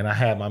 And I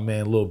had my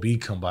man Lil B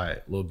come by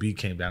it. Lil B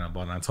came down and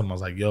bought it. And I told him, I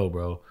was like, yo,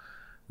 bro,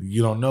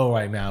 you don't know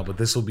right now, but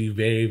this will be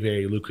very,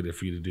 very lucrative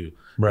for you to do.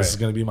 Right. This is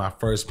going to be my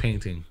first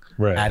painting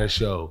at a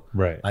show.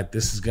 Right. Like,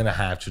 this is going to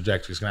have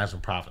trajectory. It's going to have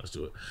some profits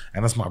to it.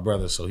 And that's my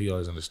brother, so he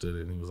always understood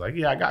it. And he was like,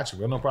 yeah, I got you,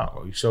 bro. No problem,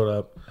 bro. He showed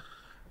up,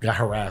 got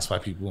harassed by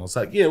people. And it's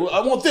like, yeah, well,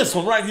 I want this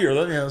one right here. You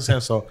know what I'm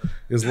saying? So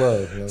it's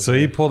love. You know so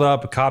he pulled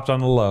up, copped on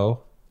the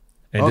low.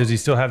 And does he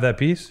still have that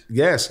piece?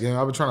 Yes. You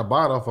know, I've been trying to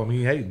buy it off him.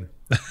 He hating.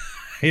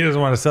 He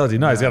doesn't want to sell it to you.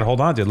 No, he's got to hold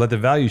on to it. Let the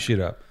value shoot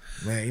up.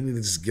 Man, you need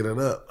to just get it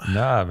up.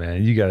 Nah,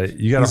 man. You got to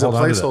He's hold a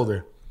on to placeholder.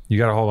 that. You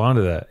got to hold on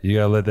to that. You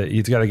got to let that.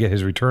 He's got to get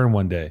his return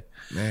one day.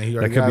 Man, he that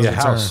already could got be a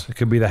his house. return. It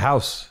could be the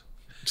house.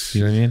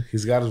 You know what I mean?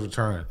 He's got his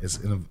return. It's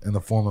in the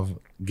form of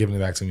giving it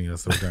back to me.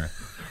 That's the return.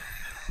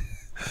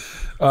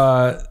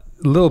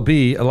 Lil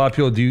B, a lot of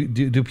people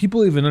do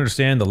people even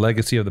understand the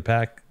legacy of the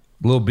pack?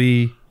 Lil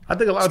B. I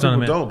think a lot of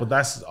people don't, but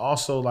that's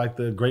also like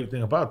the great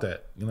thing about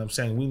that. You know what I'm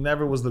saying? We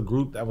never was the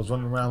group that was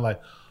running around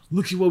like,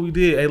 look at what we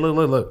did. Hey,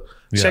 look.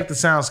 Yeah. Check the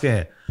sound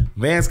scan.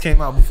 Vans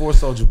came out before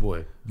Soulja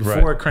Boy.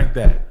 Before it cranked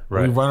that.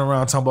 Right. We run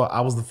around talking about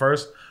I was the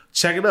first.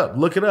 Check it up.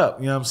 Look it up.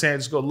 You know what I'm saying?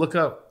 Just go look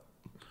up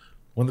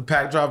when the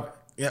pack dropped.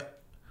 Yeah.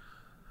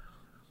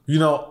 You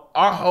know,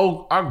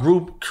 our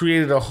group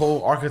created a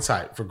whole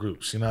archetype for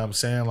groups. You know what I'm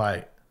saying?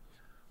 Like,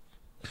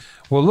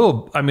 well,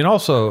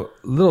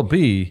 Lil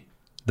B,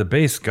 the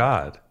bass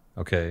god,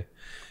 okay,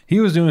 he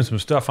was doing some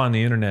stuff on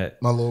the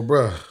internet my little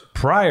bruh.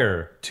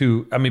 prior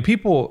to. I mean,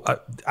 people.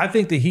 I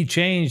think that he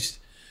changed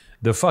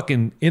the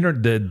fucking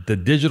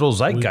the digital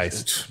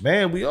zeitgeist.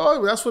 Man,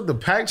 that's what the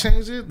pack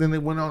changed it. Then they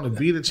went on to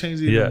B to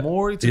change it even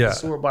more. He took the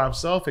sword by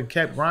himself and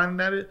kept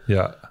grinding at it.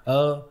 Yeah.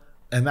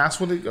 And that's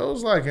what it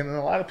goes like. And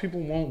a lot of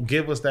people won't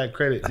give us that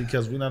credit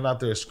because we're not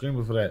out there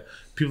screaming for that.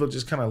 People are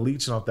just kind of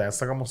leeching off that.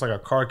 It's like almost like a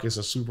carcass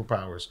of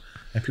superpowers.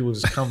 And people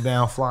just come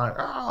down flying.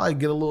 I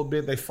get a little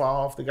bit. They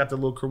fall off. They got their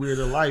little career,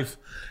 their life.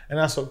 And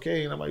that's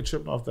okay. And nobody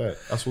tripping off that.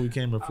 That's what we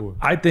came here for.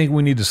 I think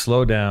we need to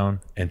slow down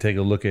and take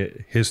a look at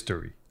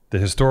history. The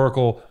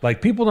historical,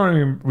 like people don't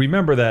even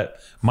remember that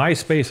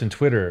MySpace and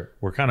Twitter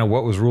were kind of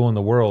what was ruling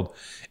the world.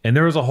 And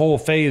there was a whole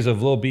phase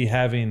of Lil B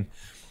having,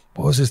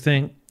 what was his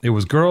thing? It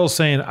was girls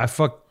saying, I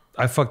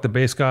fucked the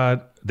bass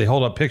god. They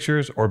hold up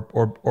pictures or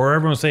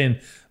everyone saying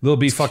Lil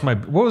B fucked my,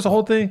 what was the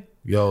whole thing?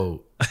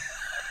 Yo.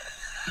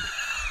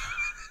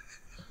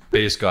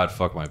 Bass god,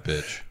 fuck my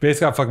bitch. Bass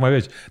god, fuck my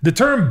bitch. The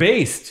term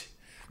based.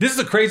 This is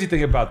the crazy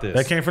thing about this.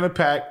 That came from the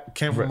pack,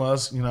 came from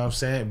us, you know what I'm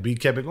saying? B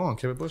kept it going,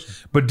 kept it pushing.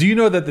 But do you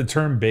know that the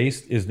term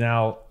based is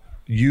now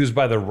used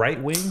by the right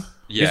wing?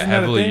 Yeah, Isn't that a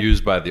heavily thing?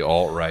 used by the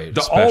alt-right.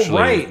 The especially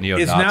alt-right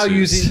is now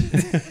neo-Nazis.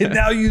 using it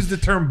now use the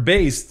term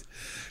based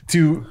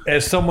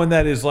as someone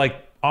that is like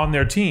on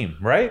their team,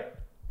 right?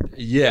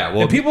 Yeah,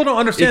 well, And people don't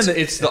understand that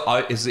it's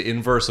the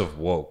inverse of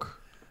woke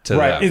to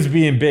right them, is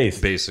being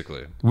based,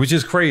 basically. which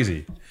is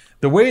crazy.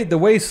 The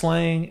way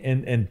slang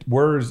and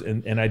words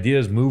and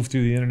ideas move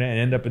through the internet and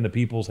end up in the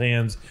people's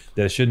hands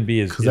that it shouldn't be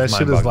is Because that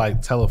shit is mind-boggling.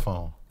 like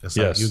telephone. It's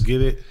like Yes. you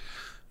get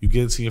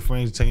it to your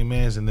friends, you tell your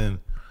mans, and then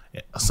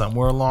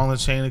somewhere along the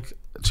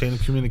chain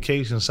of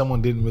communication,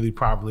 someone didn't really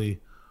properly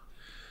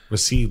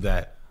receive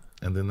that,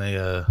 and then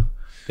they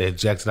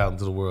eject it out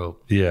into the world,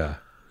 Yeah.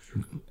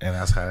 and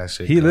that's how that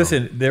shit.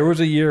 Listen, there was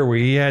a year where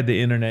he had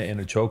the internet in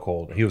a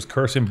chokehold. He was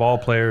cursing ball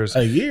players.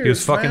 A year, He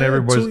was fucking man,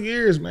 everybody. 2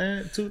 years,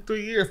 man. 2,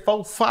 3 years,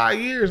 4, 5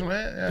 years, man.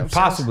 You know what I'm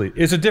saying? Possibly.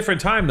 It's a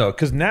different time though,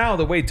 because now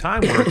the way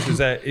time works is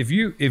that if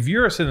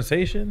you're a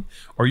sensation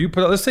or you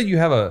put, let's say you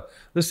have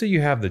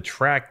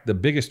the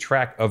biggest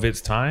track of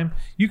its time,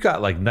 you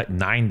got like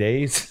 9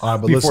 days All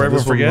right, but before listen,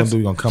 this everyone is what we're gonna forgets. do.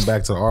 We're gonna come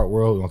back to the art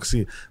world. We're gonna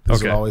see this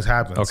is what always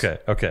happens. Okay.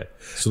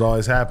 This is what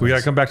always happens. We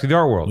gotta come back to the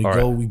art world. We All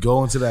go, right. we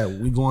go into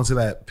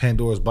that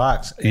Pandora's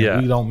box, and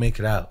Yeah. we don't make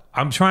it out.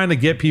 I'm trying to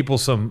get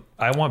people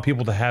I want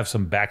people to have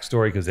some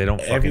backstory because they don't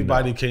fucking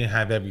Everybody can't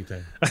have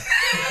everything. know.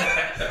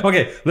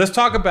 Okay, let's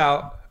talk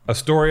about a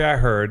story I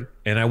heard,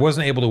 and I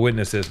wasn't able to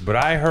witness this, but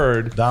I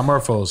heard Don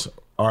Murphos,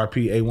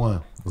 RP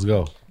A1. Let's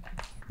go.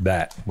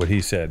 what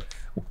he said.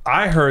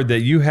 I heard that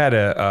you had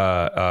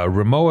a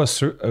Rimowa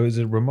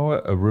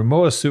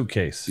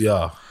suitcase.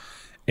 Yeah.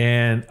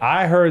 And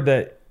I heard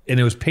that, and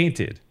it was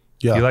painted.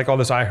 Yeah. You like all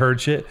this I heard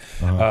shit?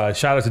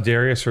 Shout out to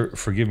Darius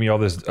for giving me all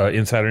this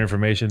insider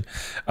information.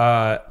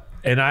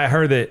 And I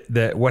heard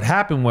that what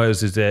happened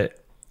is that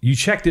you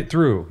checked it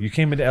through. You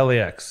came into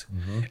LAX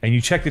and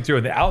you checked it through,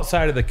 and the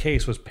outside of the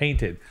case was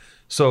painted.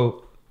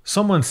 So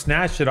someone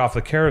snatched it off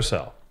the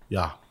carousel.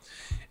 Yeah.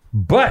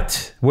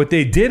 But what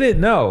they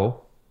didn't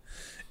know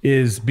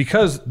is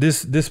because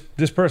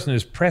this person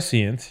is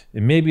prescient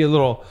and maybe a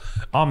little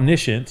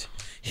omniscient,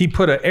 he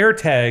put an air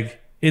tag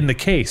in the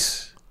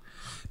case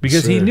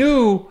because he Sure.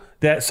 knew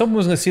that someone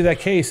was going to see that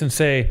case and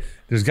say,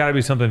 There's got to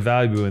be something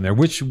valuable in there,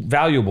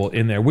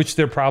 which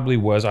there probably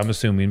was, I'm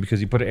assuming,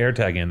 because you put an air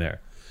tag in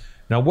there.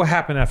 Now, what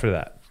happened after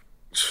that?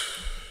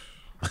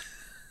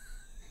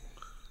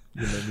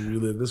 You made me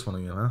relive this one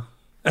again,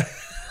 huh?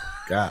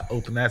 God,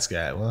 open that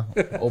scat, huh?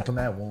 Open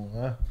that one,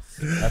 huh?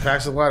 I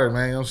packed the water,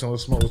 man. You know what I'm saying?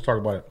 Let's smoke. Let's talk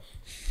about it.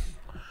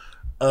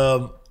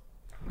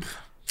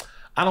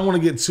 I don't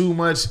want to get too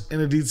much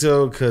into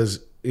detail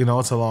because, you know,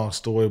 it's a long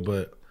story,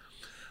 but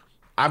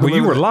Well,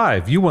 you were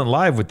live. You went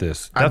live with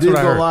this. I did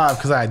go live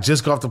because I had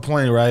just got off the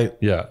plane, right?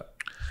 Yeah.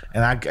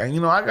 And I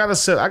got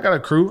a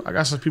crew. I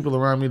got some people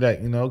around me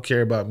that, you know,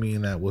 care about me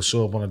and that will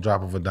show up on the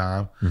drop of a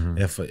dime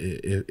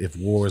if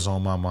war is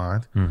on my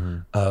mind.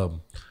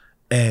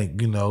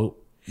 And, you know,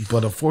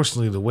 but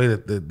unfortunately, the way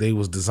that the day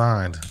was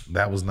designed,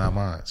 that was not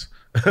mine.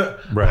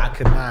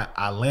 Right.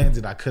 I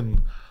landed. I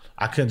couldn't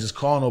just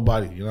call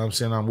nobody. You know what I'm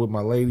saying? I'm with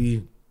my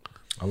lady.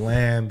 I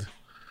land.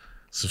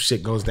 Some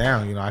shit goes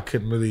down. You know, I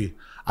couldn't really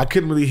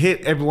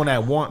hit everyone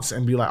at once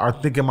and be like, or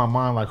think in my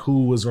mind like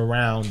who was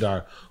around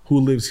or who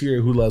lives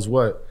here, who loves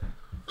what.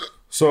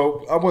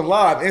 So I went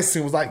live.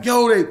 Instantly was like,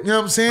 yo, you know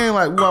what I'm saying?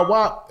 Like,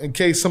 wop, in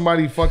case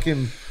somebody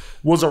fucking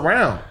was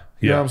around.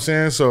 You know what I'm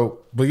saying? So,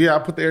 but yeah, I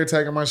put the air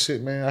tag on my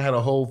shit, man. I had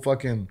a whole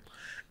fucking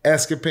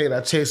escapade.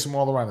 I chased them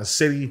all around the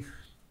city.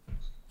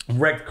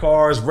 Wrecked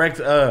cars, wrecked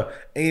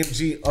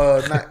AMG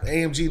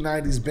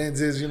 90s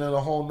Benzes, you know,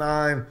 the whole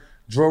nine.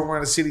 Drove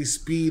around the city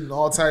speeding,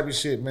 all type of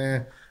shit,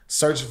 man.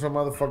 Searching for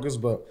motherfuckers,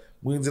 but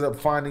we ended up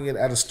finding it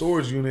at a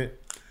storage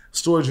unit.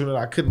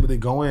 I couldn't really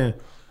go in.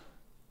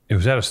 It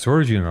was at a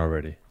storage unit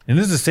already. And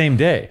this is the same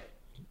day.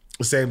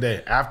 The same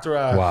day.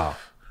 After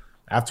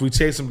we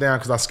chased him down,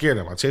 because I scared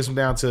him. I chased him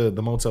down to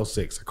the Motel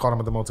 6. I caught him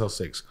at the Motel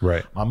 6.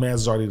 Right. My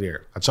man's already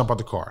there. I jump out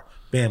the car.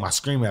 Bam, I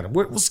scream at him.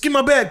 Let's get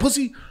my bag,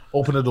 pussy.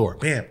 Open the door.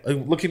 Bam.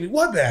 Look at me.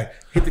 What bag?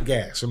 Hit the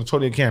gas. On the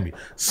Toyota Camry.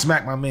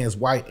 Smack my man's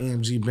white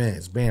AMG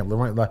Benz. Bam.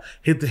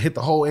 Hit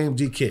the whole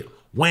AMG kit.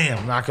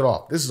 Wham, knock it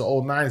off. This is the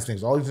old 90s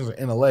things. All these things are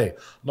in LA,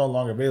 no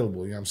longer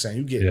available. You know what I'm saying?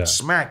 You get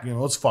smacked, you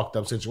know, it's a fucked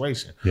up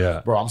situation.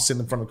 Yeah. Bro, I'm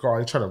sitting in front of the car.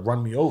 They try to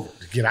run me over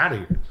to get out of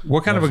here.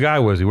 What kind of a guy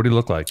was he? What did he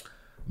look like?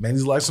 Man,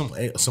 he's like some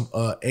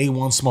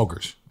A1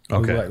 smokers.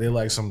 Okay. They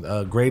like some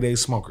grade A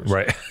smokers.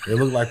 Right. They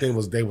look like they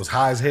was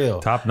high as hell.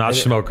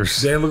 Top-notch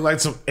smokers. They look like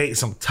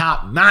some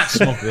top-notch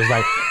smokers.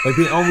 like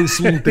they only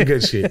smoke the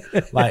good shit.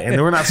 Like,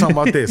 and we're not talking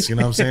about this, you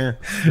know what I'm saying?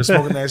 They're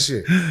smoking that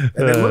shit. And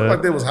they looked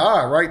like they was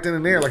high right then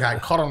and there. Like I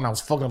caught them and I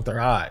was fucking up their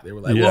eye. They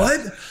were like,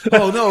 what?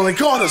 Oh no, they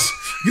caught us.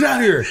 Get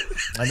out of here.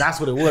 And that's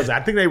what it was.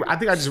 I think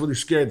I just really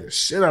scared the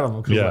shit out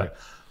of them. Like,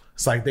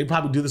 it's like they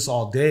probably do this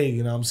all day,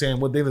 you know what I'm saying?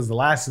 What then is the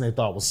last thing they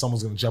thought was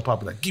someone's gonna jump up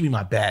and like, give me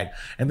my bag.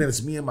 And then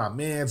it's me and my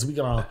mans. We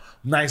got on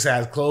nice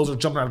ass clothes. We're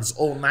jumping out of this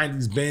old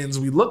 90s Benz.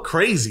 We look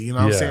crazy, you know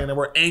what I'm saying? And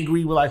we're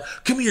angry. We're like,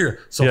 come here.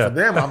 So for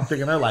them, I'm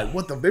thinking they're like,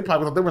 what the? They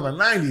probably thought they were in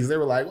the 90s. They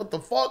were like, what the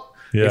fuck?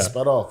 Yeah. They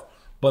sped off.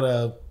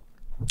 But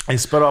they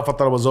sped off. I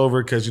thought it was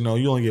over because, you know,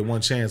 you only get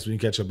one chance when you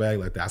catch your bag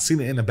like that. I seen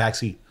it in the back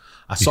seat.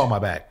 I saw my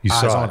bag.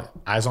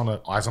 Eyes on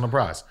the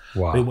prize.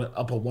 Wow. They went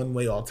up a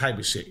one-way, all type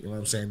of shit. You know what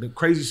I'm saying? The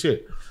crazy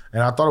shit.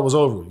 And I thought it was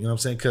over. You know what I'm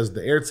saying? Because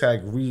the air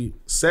tag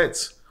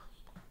resets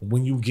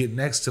when you get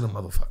next to the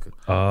motherfucker.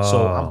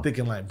 So I'm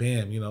thinking like,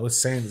 bam, you know,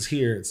 it's saying it's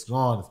here, it's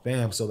gone, it's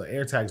bam. So the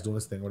air tag's doing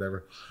this thing,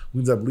 whatever.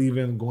 We end up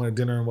leaving, going to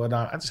dinner and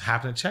whatnot. I just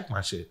happened to check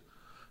my shit.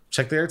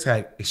 Check the air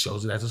tag. It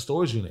shows it as a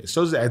storage unit. It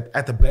shows it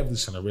at the Beverly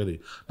Center,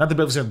 really. Not the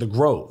Beverly Center, the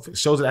Grove. It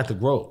shows it at the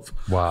Grove.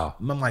 Wow.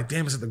 And I'm like,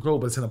 damn, it's at the Grove,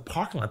 but it's in a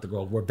parking lot at the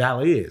Grove where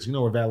Valet is. You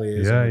know where Valet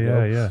is?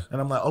 Yeah.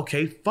 And I'm like,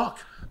 okay, fuck.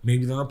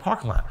 Maybe they're in a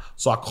parking lot.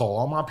 So I call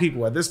all my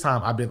people. At this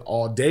time, I've been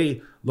all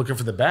day looking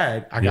for the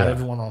bag. I got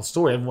everyone on the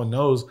story. Everyone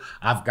knows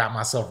I've got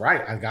myself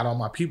right. I got all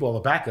my people on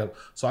the backup.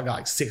 So I got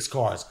like 6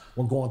 cars.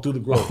 We're going through the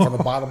Grove from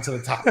the bottom to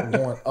the top. We're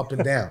going up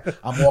and down.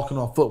 I'm walking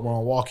on foot. We're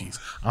on walkies.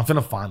 I'm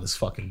finna find this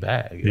fucking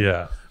bag.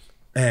 Yeah.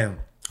 And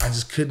I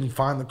just couldn't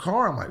find the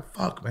car. I'm like,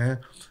 fuck, man.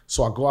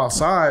 So I go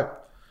outside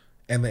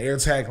and the air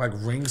tag like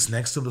rings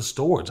next to the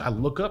storage. I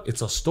look up,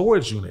 it's a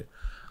storage unit.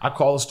 I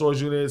call the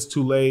storage unit, it's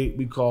too late.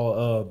 We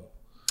call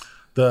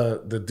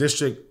the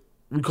district,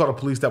 we called the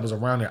police that was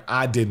around there.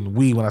 I didn't.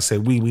 When I say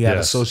we had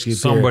associates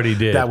somebody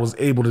there did that was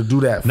able to do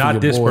that for Not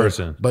your this boy.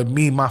 person. But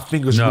me, my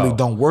fingers really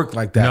don't work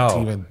like that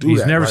to even do that.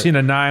 He's never right? seen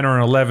a 9 or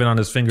an 11 on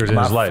his fingers in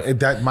his life.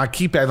 My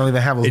keypad don't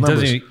even have those It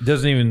numbers.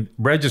 doesn't even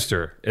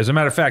register. As a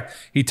matter of fact,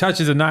 he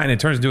touches a 9 and it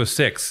turns into a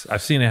 6.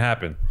 I've seen it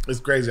happen. It's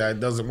crazy. It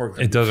doesn't work.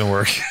 It doesn't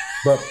work.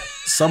 But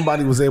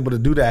somebody was able to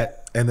do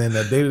that, and then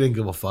they didn't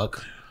give a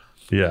fuck.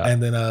 Yeah.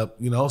 And then,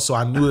 you know, so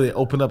I knew they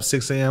opened up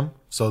 6 a.m.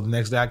 So the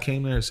next day I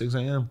came there at 6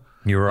 a.m.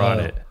 You were on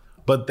it.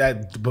 But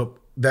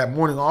that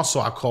morning also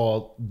I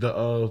called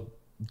the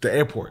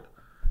airport.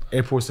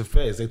 Airports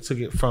Affairs. They took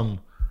it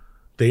from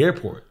the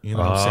airport. You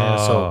know what I'm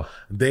saying? So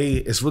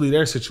it's really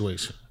their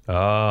situation.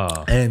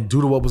 And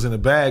due to what was in the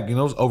bag, you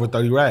know, it was over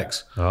 30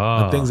 racks.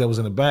 The things that was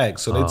in the bag.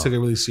 So they took it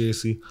really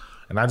seriously.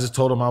 And I just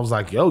told him, I was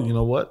like, yo, you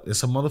know what?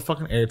 It's a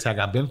motherfucking air tag.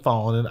 I've been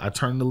following it. I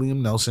turned to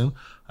Liam Nelson.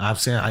 I'm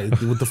saying,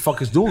 what the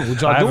fuck is doing? What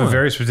y'all I have doing? a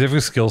very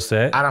specific skill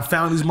set. And I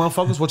found these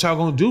motherfuckers. What y'all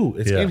gonna do?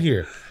 It's in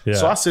here. Yeah.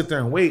 So I sit there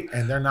and wait,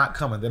 and they're not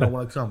coming. They don't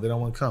want to come. They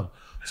don't want to come.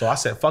 So I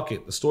said, fuck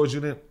it. The storage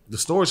unit, the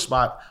storage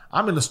spot.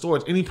 I'm in the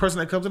storage. Any person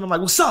that comes in, I'm like,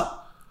 what's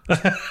up?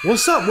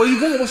 What's up? Where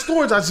you going? What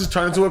storage? I just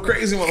turned into a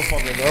crazy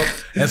motherfucker, bro.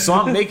 And so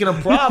I'm making a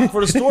problem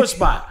for the storage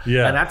spot.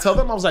 Yeah. And I tell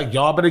them, I was like,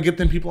 y'all better get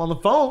them people on the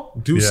phone.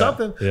 Do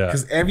something. Yeah.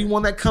 Because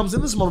everyone that comes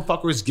in this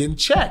motherfucker is getting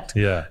checked.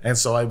 Yeah. And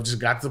so I just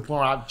got to the point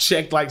where I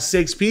checked like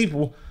 6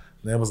 people.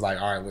 And it was like,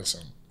 all right,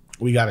 listen,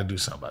 we got to do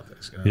something about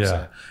this. You know what I'm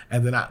saying?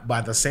 And then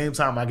by the same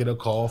time, I get a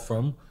call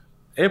from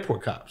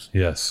airport cops.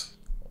 Yes.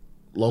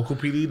 Local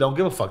PD don't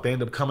give a fuck. They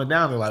end up coming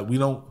down. They're like,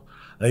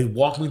 they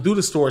walk me through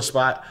the storage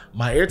spot.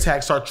 My air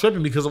tags start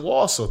tripping because the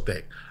wall's so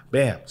thick.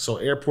 Bam. So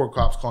airport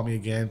cops call me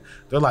again.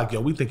 They're like,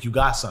 yo, we think you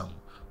got something.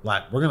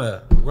 Like, we're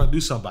gonna do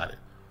something about it.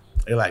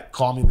 They like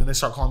call me, then they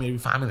start calling me every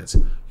 5 minutes.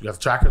 You got the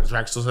tracker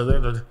still says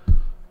there.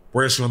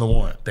 We're issuing the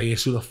warrant. They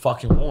issued a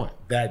fucking warrant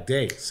that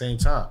day, same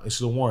time.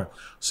 Issued a warrant.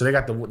 So they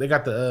got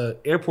the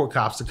airport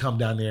cops to come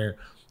down there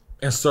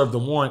and serve the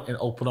warrant and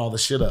open all the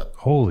shit up.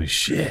 Holy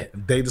shit.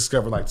 They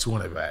discovered like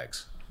 200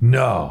 bags.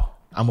 No.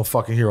 I'm a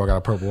fucking hero. I got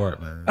a purple heart,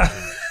 man.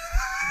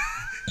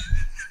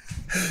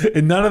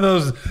 And none of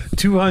those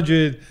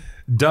 200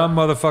 dumb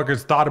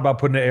motherfuckers thought about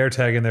putting an air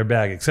tag in their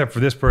bag, except for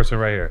this person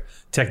right here.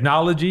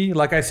 Technology,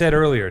 like I said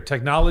earlier,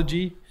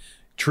 technology,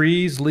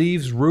 trees,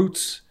 leaves,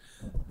 roots,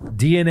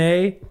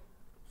 DNA,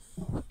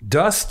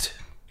 dust,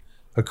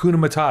 Hakuna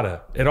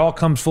Matata. It all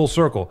comes full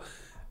circle.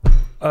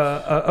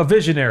 A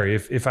visionary,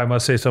 if I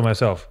must say so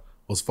myself.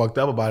 What's fucked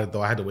up about it,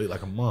 though, I had to wait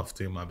like a month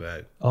to get my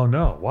bag. Oh,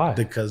 no. Why?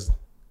 Because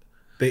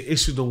they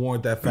issued the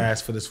warrant that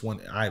fast for this one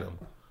item.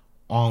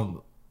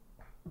 On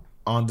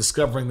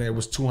discovering there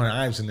was 200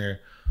 items in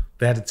there,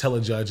 they had to tell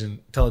a judge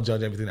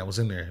everything that was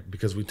in there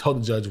because we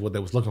told the judge what they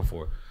was looking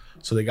for.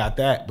 So they got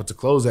that, but to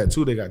close that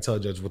too, they got to tell the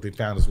judge what they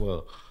found as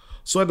well.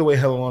 So I had to wait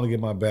hella long to get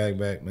my bag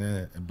back,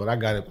 man. But I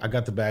got it. I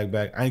got the bag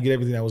back. I didn't get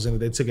everything that was in it.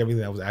 They took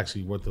everything that was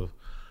actually worth of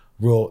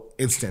real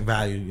instant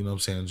value, you know what I'm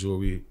saying,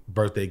 jewelry,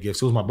 birthday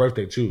gifts. It was my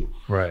birthday too.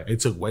 Right. They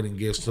took wedding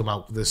gifts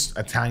to this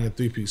Italian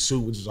 3-piece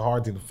suit, which is a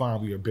hard thing to find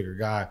when you're a bigger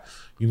guy.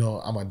 You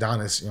know, I'm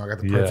Adonis. You know, I got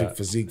the perfect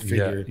physique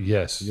figure. Yeah.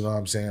 Yes. You know what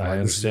I'm saying? I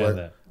understand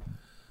that.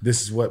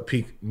 This is what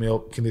peak male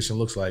condition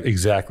looks like.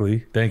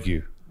 Exactly. Thank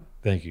you.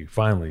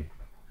 Finally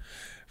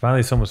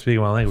someone speaking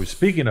my language.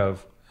 Speaking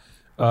of,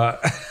 You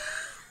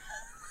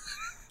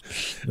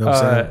know what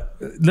I'm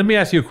saying? let me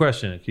ask you a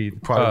question, Keith.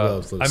 Probably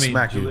loves. I mean,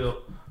 smack you. Jahlil,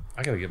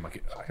 I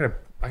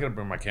gotta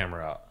bring my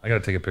camera out. I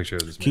gotta take a picture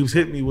of this. Keeps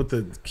hitting me with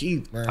the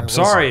Keith, man. I'm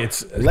sorry.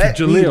 It's Let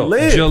me Jahlil.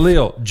 live.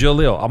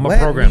 Jahlil. I'm a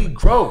Let programmer. me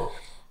grow.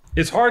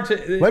 It's hard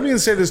to. Let me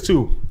say this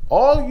too.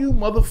 All you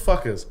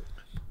motherfuckers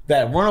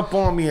that run up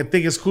on me and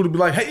think it's cool to be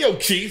like, hey, yo,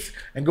 Keith,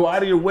 and go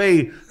out of your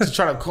way to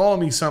try to call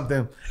me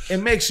something, it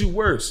makes you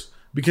worse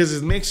because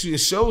it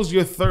shows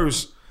your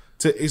thirst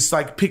to, it's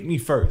like, pick me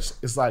first.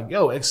 It's like,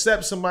 yo,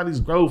 accept somebody's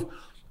growth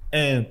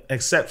and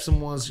accept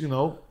someone's,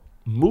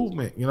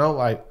 movement,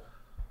 like,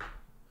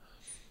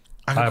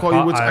 I can call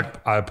you what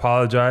I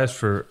apologize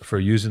for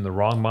using the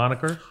wrong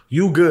moniker.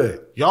 you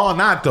good. Y'all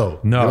not though.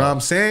 No. You know what I'm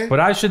saying? But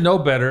I should know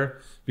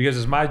better because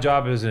it's my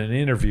job as an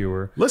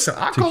interviewer. Listen,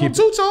 I to call him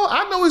keep- Tuto.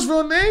 I know his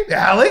real name.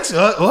 Alex.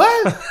 What?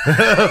 What?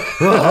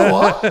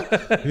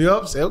 You know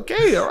what I'm saying?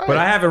 Okay, all right. But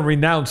I haven't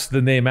renounced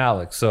the name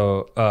Alex.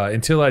 So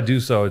until I do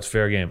so, it's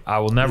fair game. I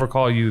will never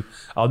call you.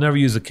 I'll never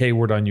use a K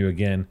word on you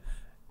again.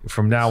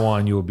 From now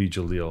on, you will be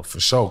Jahlil. For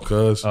sure,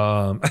 cuz.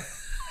 I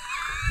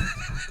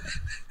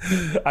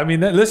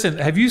mean, listen,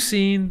 have you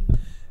seen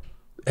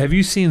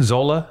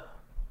Zola?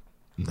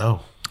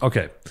 No.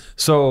 Okay.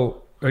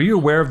 So are you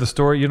aware of the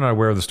story? You're not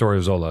aware of the story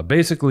of Zola.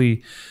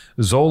 Basically,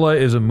 Zola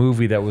is a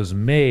movie that was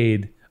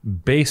made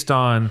based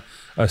on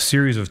a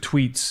series of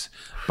tweets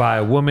by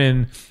a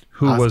woman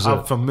who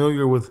I'm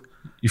familiar with.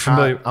 You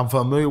familiar? I'm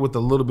familiar with a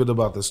little bit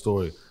about the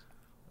story.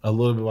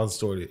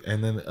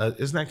 And then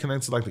isn't that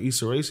connected to like the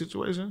Issa Rae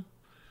situation?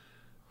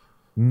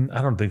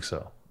 I don't think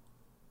so.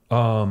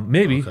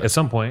 Maybe at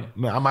some point.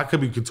 Man, I could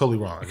be totally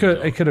wrong.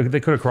 They could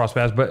have crossed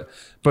paths,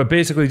 but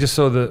basically, just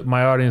so that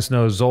my audience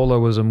knows, Zola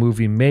was a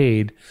movie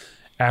made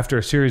after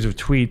a series of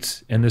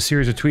tweets, and the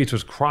series of tweets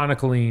was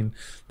chronicling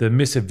the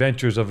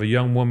misadventures of a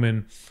young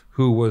woman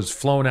who was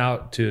flown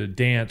out to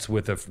dance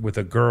with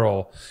a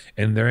girl,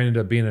 and there ended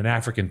up being an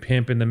African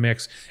pimp in the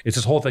mix. It's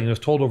this whole thing. It was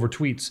told over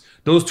tweets.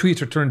 Those tweets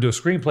were turned into a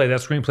screenplay. That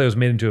screenplay was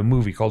made into a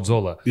movie called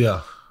Zola.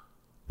 Yeah.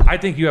 I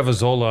think you have a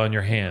Zola on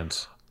your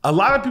hands. A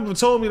lot of people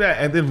told me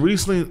that, and then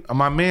recently,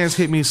 my man's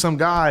hit me. Some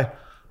guy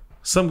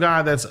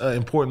that's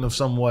important of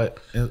somewhat.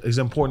 He's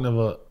some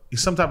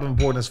type of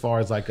important as far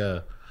as like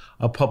a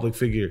public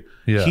figure.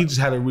 Yeah. He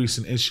just had a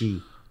recent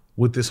issue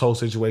with this whole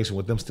situation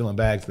with them stealing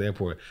bags at the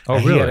airport. Oh,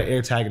 and really? He had an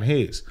air tag in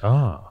his. Oh.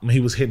 I mean, he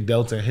was hitting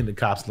Delta and hitting the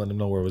cops, letting them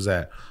know where it was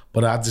at.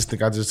 But I just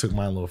think I just took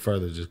mine a little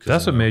further. Just 'cause,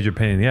 That's a major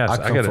pain in the ass.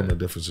 I come from a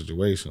different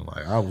situation.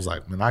 Like I was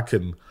like, man, I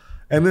couldn't.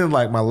 And then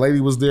like my lady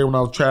was there when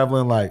I was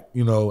traveling, like,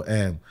 you know,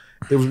 and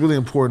it was really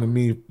important to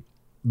me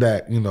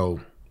that, you know,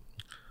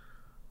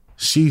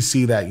 she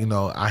see that, you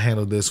know, I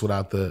handled this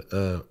without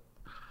the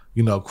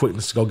you know,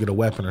 quickness to go get a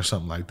weapon or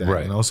something like that.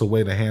 Right. You know, it's a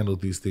way to handle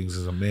these things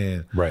as a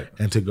man. Right.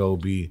 And to go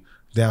be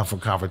down for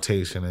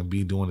confrontation and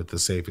be doing it the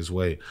safest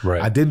way. Right.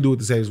 I didn't do it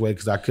the safest way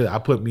because I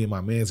put me and my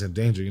mans in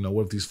danger. You know,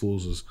 what if these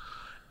fools was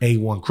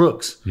A1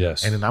 crooks?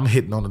 Yes. And then I'm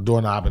hitting on the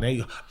doorknob and you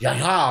know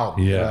what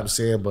I'm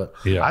saying? But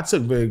Yeah. I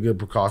took very good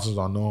precautions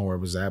on knowing where it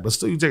was at. But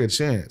still, you take a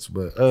chance.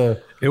 But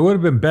It would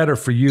have been better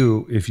for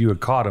you if you had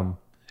caught him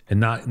and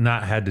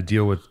not had to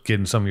deal with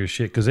getting some of your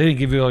shit because they didn't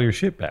give you all your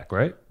shit back,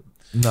 right?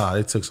 no,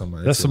 they took some.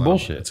 That's some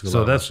bullshit.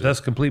 So that's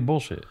complete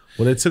bullshit.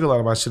 Well, they took a lot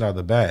of my shit out of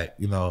the bag.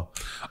 You know.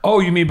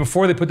 Oh, you mean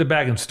before they put the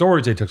bag in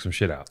storage, they took some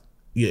shit out?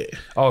 Yeah.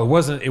 Oh, it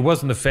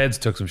wasn't the feds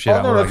took some shit out.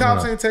 Oh no, We're the like,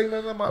 cops no. ain't taking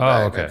nothing out of my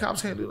bag. okay. The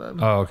cops can't do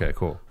nothing. Oh, okay,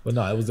 cool. But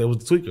no, it was the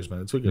tweakers,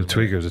 man. The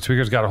tweakers. The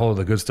tweakers got a hold of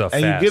the good stuff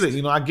And fast. you get it,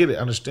 you know, I get it,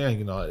 understand,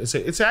 you know,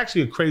 it's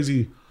actually a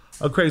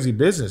crazy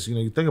business. You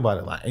know, you think about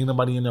it, like ain't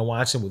nobody in there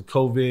watching with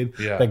COVID.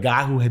 Yeah. The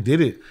guy who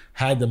did it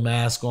had the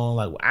mask on.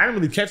 Like I didn't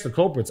really catch the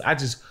culprits. I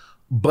just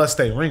bust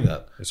their ring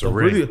up. It's a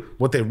ring. Really,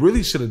 what they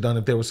really should have done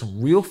if there was some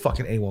real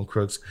fucking A1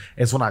 crooks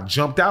is when I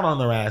jumped out on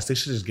their ass, they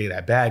should just gave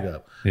that bag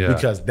up. Yeah.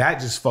 Because that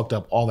just fucked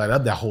up all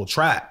that whole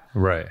trap.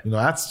 Right. You know,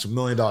 that's $1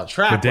 million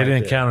trap. But they right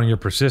didn't there. count on your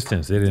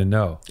persistence. They didn't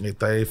know.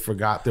 They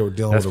forgot they were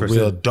dealing That's with a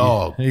real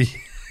dog. A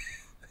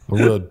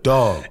real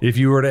dog. If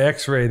you were to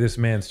X-ray this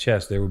man's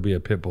chest, there would be a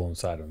pit bull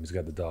inside him. He's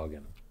got the dog in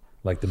him,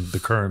 like the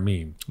current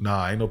meme.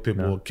 Nah, ain't no pit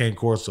bull. Cane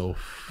Corso.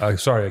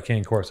 Sorry, a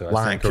cane corso. I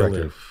Lion stand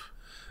corrected. killer.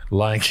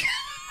 Lion.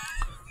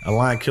 A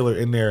lion killer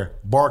in there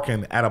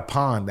barking at a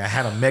pond that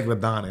had a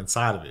megalodon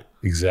inside of it.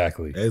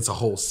 Exactly. It's a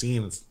whole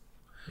scene. It's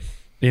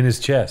In his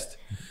chest.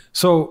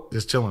 So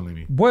just chilling to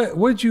me.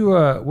 what'd you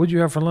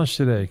have for lunch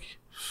today?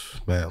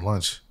 Bad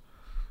lunch.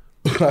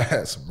 I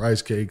had some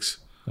rice cakes,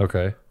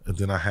 Okay. and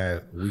then I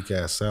had weak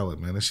ass salad.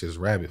 Man, this shit's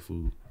rabbit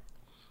food.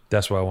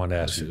 That's what I wanted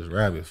to This ask shit you. is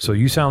rabbit food. So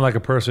you sound like a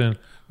person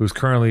who's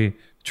currently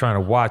trying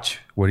to watch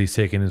what he's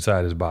taking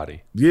inside his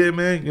body. Yeah,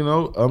 man. You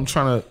know, I'm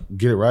trying to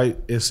get it right.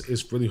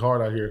 It's really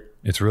hard out here.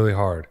 It's really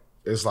hard.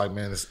 It's like,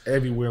 man, it's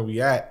everywhere we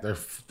at.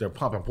 They're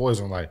pumping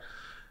poison. Like,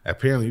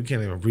 apparently you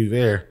can't even breathe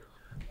air.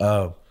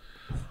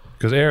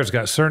 Because air's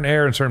got certain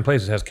air in certain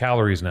places has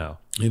calories now.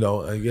 You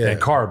know, yeah.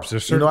 And carbs. There's You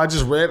certain know, I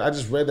just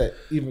read that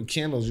even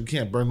candles, you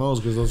can't burn those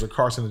because those are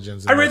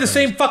carcinogens. I read the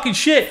same fucking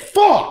shit.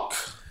 Fuck.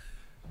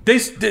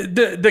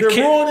 The They're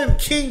kid, ruining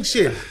king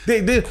shit.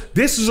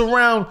 This is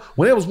around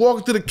when they was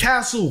walking through the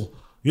castle.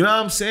 You know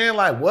what I'm saying?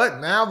 Like, what?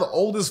 Now the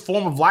oldest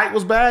form of light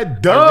was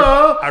bad?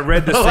 Duh. I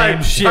read the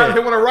Like, same shit. I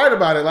didn't want to write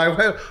about it. Like,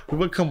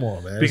 but come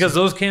on, man. Because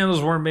those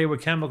candles weren't made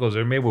with chemicals.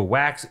 They're made with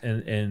wax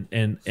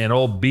and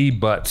old bee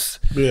butts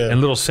Yeah.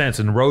 and little scents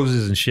and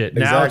roses and shit.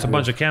 Now it's a Exactly.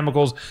 bunch of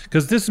chemicals.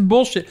 Because this is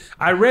bullshit.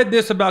 I read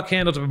this about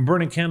candles. I've been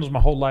burning candles my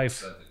whole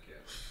life.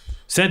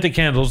 Scented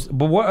candles.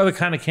 But what other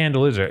kind of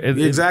candle is there?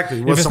 Exactly.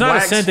 If Want it's some not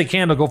wax? a scented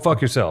candle, go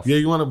fuck yourself. Yeah,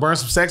 you want to burn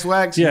some sex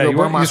wax? Yeah, gonna you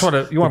burn just want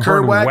to the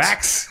curd burn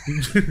wax?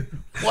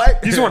 What?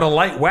 You just want a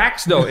light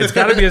wax? No, it's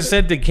got to be a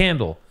scented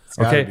candle.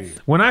 gotta Okay. be.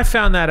 When I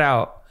found that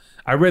out,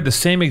 I read the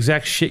same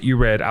exact shit you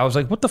read. I was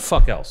like, what the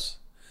fuck else?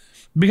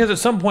 Because at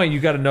some point you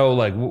got to know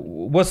like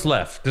what's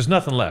left. There's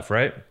nothing left,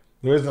 right?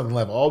 There is nothing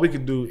left. All we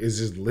can do is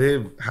just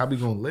live how we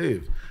gonna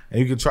live. And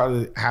you can try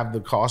to have the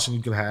caution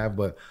you can have,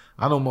 but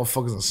I know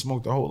motherfuckers that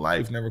smoked their whole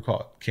life never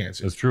caught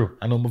cancer. That's true.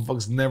 I know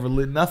motherfuckers never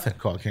lit nothing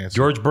caught cancer.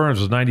 George Burns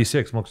was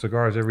 96, smoked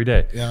cigars every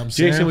day. Yeah, I'm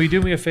Jason, saying. will you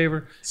do me a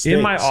favor?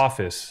 In my Steaks.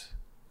 office,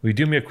 will you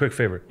do me a quick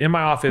favor? In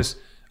my office,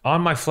 on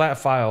my flat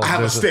file, I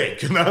have a steak.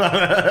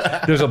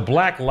 there's a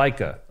black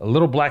Leica, a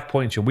little black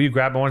point show. Will you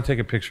grab? I want to take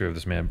a picture of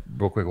this man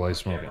real quick while he's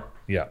smoking.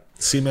 Yeah.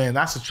 See, man,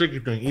 that's the tricky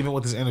thing, even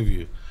with this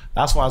interview.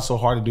 That's why it's so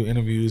hard to do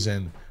interviews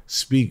and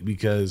speak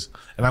because,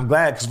 and I'm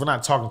glad because we're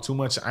not talking too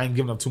much. I ain't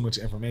giving up too much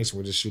information.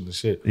 We're just shooting the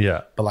shit.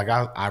 Yeah. But like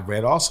I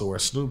read also where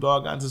Snoop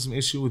Dogg got into some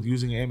issue with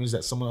using an image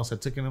that someone else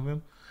had taken of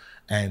him.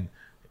 And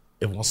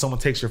when someone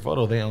takes your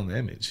photo, they own the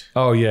image.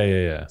 Oh yeah.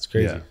 It's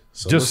crazy. Yeah.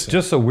 So just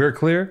listen. so we're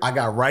clear. I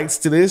got rights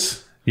to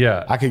this.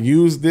 Yeah. I could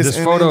use this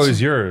photo image.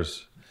 is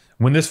yours.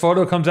 When this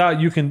photo comes out,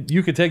 you can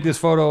take this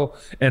photo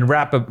and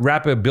wrap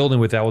a building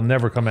with that. Will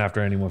never come after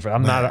anyone.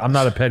 I'm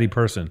not a petty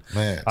person.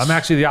 Man. I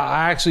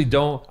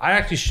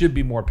actually should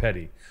be more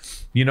petty.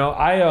 You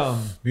know,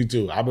 Me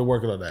too. I've been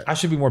working on that. I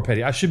should be more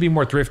petty. I should be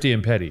more thrifty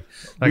and petty.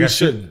 Like We I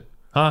should, shouldn't.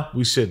 huh?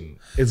 We shouldn't.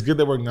 It's good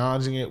that we're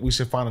acknowledging it. We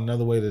should find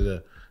another way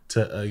to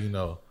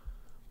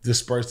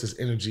disperse this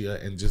energy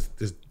and just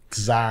this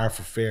desire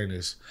for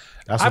fairness.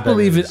 That's I what that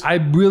believe is. it. I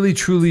really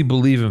truly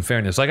believe in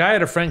fairness. Like I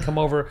had a friend come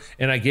over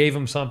and I gave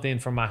him something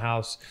from my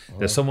house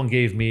that someone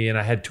gave me, and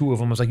I had two of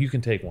them. I was like, "You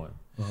can take one,"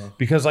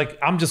 because like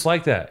I'm just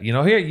like that. You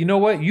know, here, you know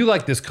what? You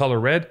like this color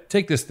red?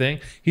 Take this thing.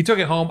 He took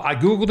it home. I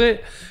Googled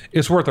it.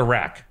 It's worth a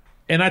rack.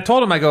 And I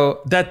told him, I go,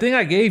 that thing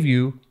I gave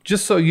you,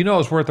 just so you know,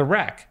 is worth a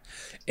rack.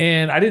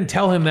 And I didn't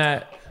tell him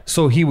that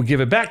so he would give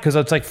it back because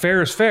it's like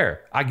fair is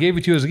fair. I gave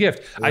it to you as a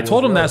gift. I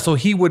told him that so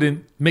he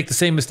wouldn't make the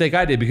same mistake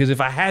I did, because if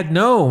I had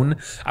known,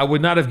 I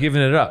would not have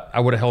given it up. I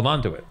would have held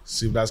on to it.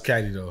 See, that's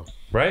catty though.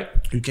 Right?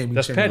 You can't be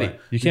That's chimmy petty. Like,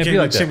 You can't be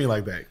like that. chimmy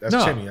like that. That's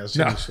No. chimmy. That's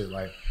No. chimmy shit.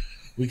 Like,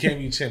 we can't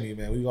be chimmy,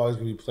 man. We always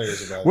gonna be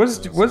players about What's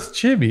it.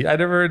 chimmy? I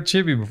never heard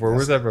chimmy before.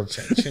 Where's that from?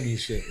 Chimmy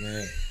shit,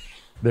 man.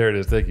 There it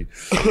is. Thank you.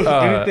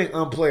 Anything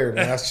unplayer,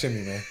 man, that's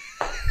chimmy, man.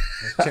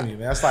 That's chimmy,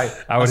 man. That's like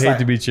I would that's hate like-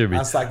 to be chimmy.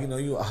 That's like, you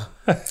know,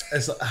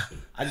 it's like,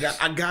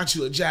 I got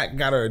you a jacket,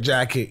 got her a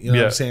jacket. You know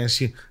what I'm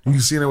saying? You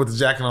seen her with the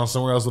jacket on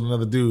somewhere else with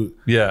another dude.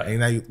 Yeah. And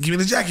now you give me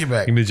the jacket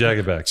back. Give me the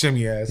jacket back.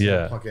 Chimmy ass,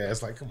 Yeah. punk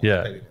ass. Like, come on,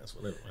 Yeah. baby, that's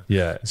whatever. Man.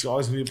 Yeah. She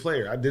always gonna be a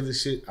player. I did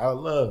this shit out of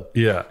love.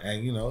 Yeah.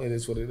 And you know, it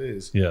is what it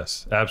is.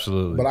 Yes.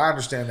 Absolutely. But I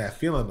understand that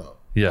feeling though.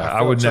 Yeah, I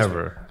felt- would trust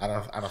never. me,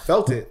 I done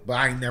felt it, but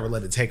I ain't never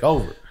let it take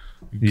over.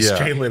 You just Yeah.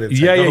 can't let it take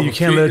Yeah. over. You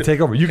can't let it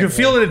take over. You can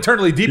feel it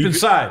internally, deep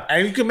inside.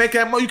 And you can make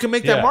that. You can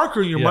make Yeah. that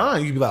marker in your Yeah.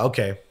 mind. You can be like,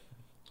 okay,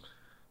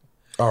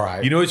 all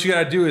right. You know what you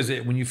got to do is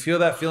that when you feel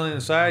that feeling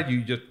inside,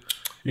 you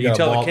gotta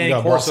tell ball- the you cane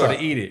gotta boss corso up.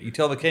 to eat it. You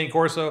tell the cane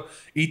corso,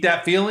 eat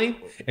that feeling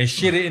and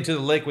shit it into the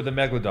lake with the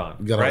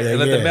megalodon. gotta- Right? yeah, And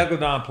let yeah. the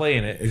megalodon play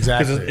in it.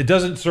 Exactly. Because it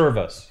doesn't serve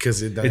us.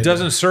 'Cause it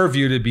doesn't serve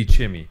you to be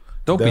chimmy.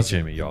 Don't be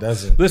doesn't. chimmy, y'all. It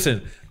doesn't.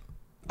 Listen,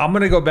 I'm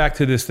going to go back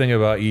to this thing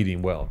about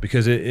eating well,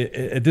 because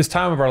at this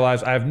time of our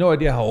lives, I have no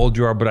idea how old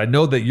you are, but I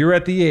know that you're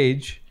at the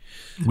age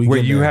where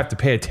get you there. have to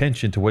pay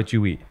attention to what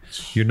you eat.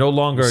 You're no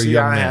longer a See,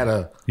 young I man. had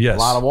a Yes.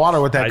 lot of water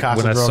with that Casa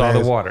when I Grown saw the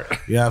ass. water.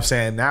 You know what I'm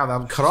saying? Now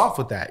I'm cut off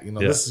with that. You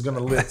know, Yeah. this is gonna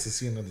live to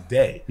see another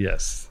day.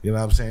 Yes. You know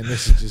what I'm saying?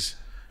 This is just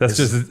That's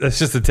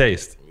just a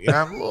taste. you know,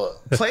 I'm a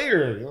little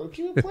player. You know,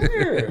 keep it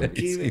player.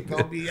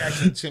 Don't be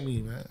acting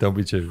chimmy, man. Don't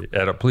be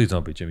chimmy. Please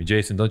don't be chimmy.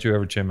 Jason, don't you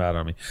ever chim out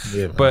on me.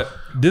 Yeah, man. But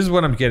this is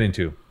what I'm getting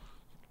to.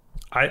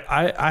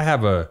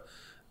 I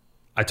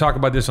talk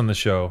about this on the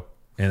show,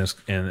 and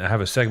I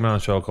have a segment on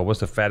the show called "What's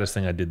the fattest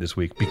thing I did this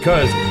week?"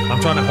 Because I'm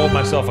trying to hold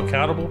myself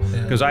accountable.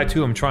 Because I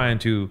too am trying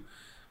to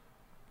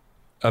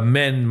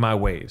amend my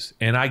ways,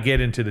 and I get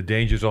into the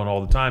danger zone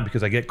all the time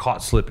because I get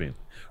caught slipping.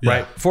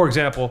 Right. For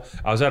example,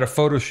 I was at a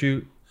photo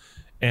shoot,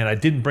 and I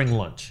didn't bring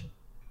lunch.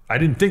 I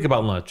didn't think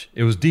about lunch.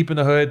 It was deep in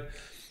the hood.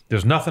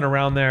 There's nothing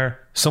around there.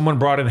 Someone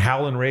brought in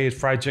Howlin' Ray's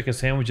fried chicken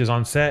sandwiches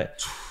on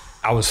set.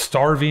 I was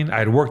starving. I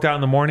had worked out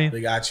in the morning.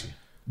 They got you.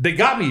 They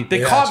got me.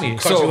 They caught me.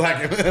 Caught So you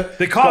lacking.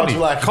 they caught me. you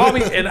lacking. Caught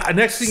me. And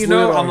next thing you Slid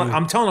know, on you.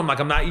 I'm telling them like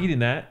I'm not eating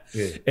that.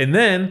 Yeah. And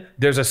then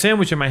there's a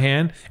sandwich in my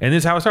hand, and this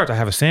is how it starts. I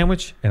have a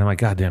sandwich, and I'm like,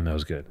 God damn, that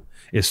was good.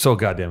 It's so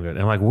goddamn good. And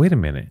I'm like, wait a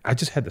minute. I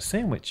just had the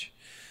sandwich.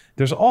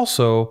 There's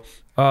also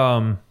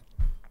some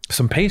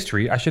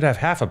pastry. I should have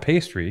half a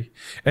pastry,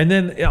 and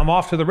then I'm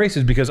off to the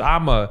races because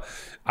I'm a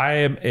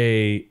hype.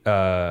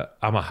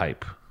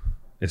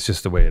 It's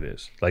just the way it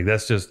is. Like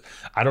that's just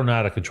I don't know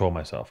how to control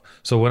myself.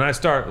 So when I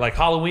start like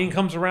Halloween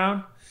comes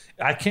around,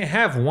 I can't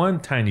have one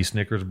tiny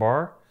Snickers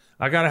bar.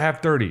 I gotta have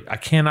 30. I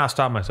cannot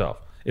stop myself.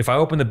 If I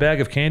open the bag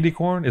of candy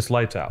corn, it's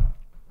lights out.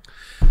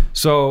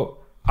 So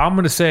I'm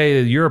gonna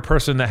say that you're a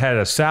person that had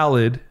a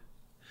salad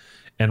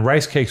and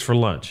rice cakes for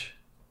lunch,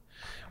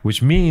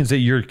 which means that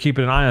you're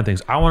keeping an eye on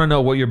things. I want to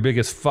know what your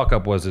biggest fuck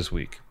up was this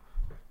week.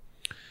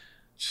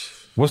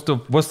 What's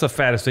the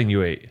fattest thing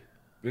you ate?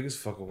 Biggest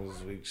fuck up was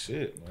this week.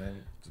 Shit,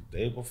 man. The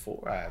day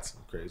before, I had some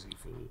crazy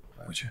food,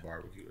 like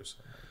barbecue or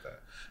something like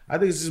that. I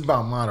think it's just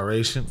about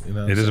moderation. You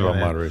know, what It I'm is saying? about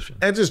moderation.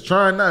 and just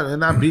trying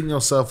not beating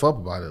yourself up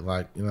about it.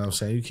 Like, you know what I'm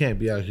saying? You can't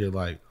be out here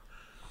like,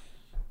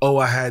 oh,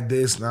 I had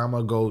this, now I'm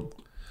gonna go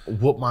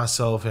whoop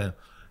myself and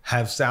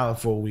have salad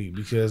for a week,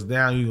 because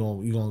now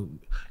you're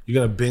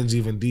gonna binge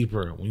even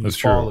deeper when you That's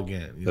fall true.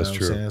 again. You That's know what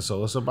true. I'm saying?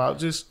 So it's about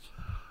just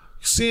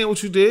seeing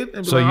what you did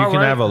and be So like, you all can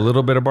right. have a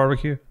little bit of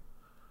barbecue?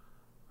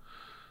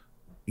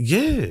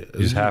 Yeah.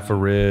 Just half a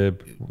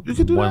rib, You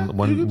can do that.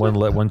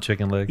 one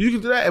chicken leg. You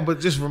can do that, but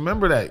just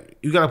remember that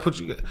you gotta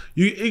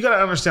you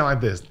gotta understand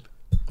like this.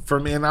 For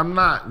me, and I'm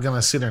not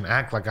gonna sit there and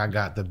act like I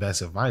got the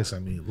best advice. I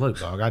mean, look,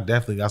 dog, I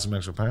definitely got some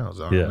extra pounds.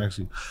 Dog. Yeah. I'm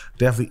actually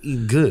definitely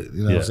eating good.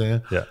 You know what I'm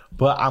saying? Yeah.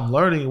 But I'm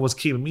learning what's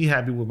keeping me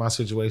happy with my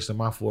situation.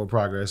 My forward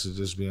progress is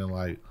just being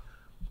like,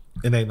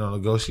 it ain't no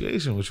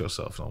negotiation with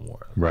yourself no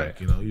more. Right.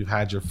 Like, you know, you've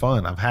had your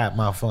fun. I've had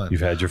my fun.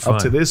 You've had your fun.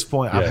 Up to this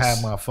point, I've Yes.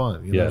 had my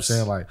fun. You know Yes. what I'm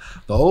saying? Like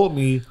the old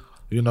me,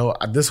 you know,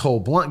 this whole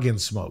blunt getting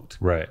smoked.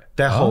 Right.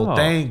 That whole Oh.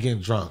 thing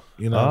getting drunk.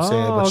 You know what I'm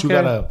saying? Oh, But you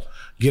okay. gotta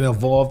get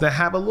involved and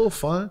have a little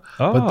fun.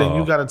 But then Oh.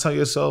 you gotta tell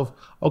yourself,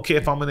 okay,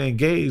 if I'm gonna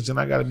engage, then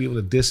I gotta be able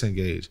to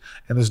disengage.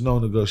 And there's no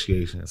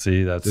negotiation.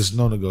 See, There's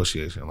no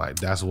negotiation. Like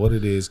that's what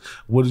it is.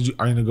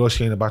 Are you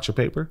negotiating about your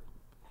paper?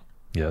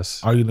 yes.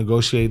 Are you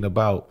negotiating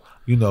about,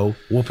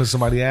 whooping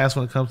somebody's ass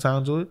when it comes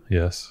down to it.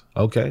 Yes.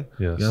 Okay. Yes.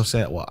 You know what I'm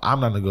saying? Well, I'm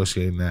not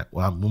negotiating that.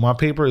 Well, when my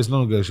paper is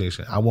no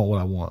negotiation. I want what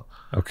I want.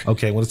 Okay.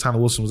 Okay. When it's time to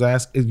whoop someone's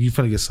ass, you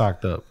finna get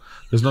socked up.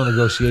 There's no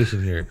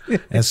negotiation here.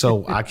 And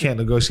so I can't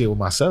negotiate with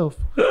myself.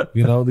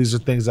 These are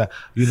things that,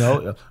 you're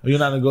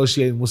not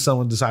negotiating with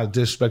someone decides to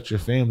disrespect your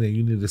family and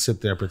you need to sit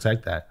there and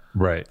protect that.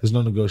 Right. There's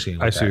no negotiating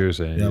with I see what you're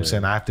saying. You know what I'm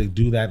saying? I have to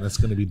do that and it's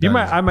going to be done.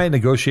 I might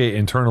negotiate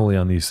internally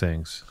on these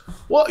things.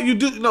 Well, you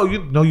do. No,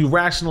 you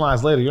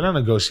rationalize later. You're not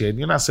negotiating.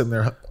 You're not sitting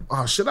there,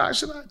 oh, should I?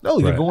 No,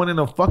 you're Right. going in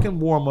a fucking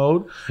war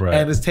mode Right.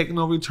 and it's taking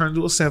no return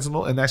to a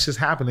sentinel and that's just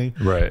happening.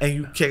 Right. And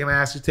you kicking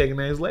ass, you're taking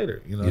names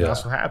later.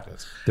 That's what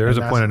happens. There is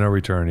And a point of no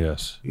return,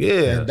 yes. Yeah,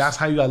 Yes. and that's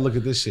how you gotta look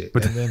at this shit.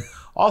 And then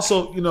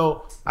also,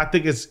 I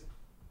think it's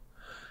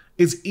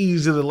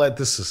easy to let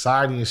this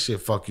society and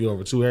shit fuck you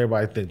over too.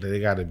 Everybody think that they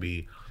gotta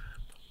be,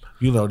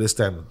 this,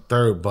 that, and the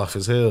third buff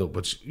as hell.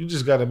 But you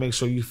just gotta make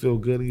sure you feel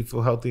good and you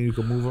feel healthy and you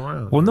can move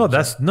around. Well, no,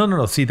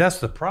 no. See, that's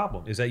the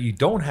problem. Is that you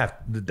don't have.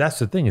 That's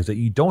the thing. Is that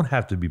you don't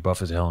have to be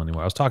buff as hell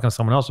anymore. I was talking to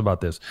someone else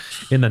about this.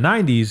 In the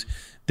 '90s,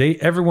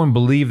 everyone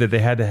believed that they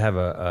had to have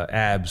a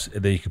abs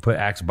that you could put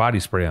Axe body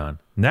spray on.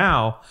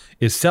 Now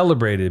it's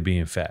celebrated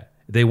being fat.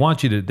 They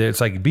want you to. It's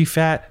like be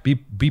fat, be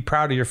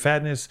proud of your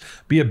fatness,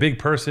 be a big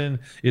person.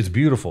 It's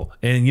beautiful,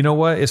 and you know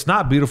what? It's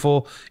not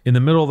beautiful in the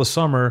middle of the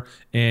summer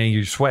and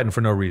you're sweating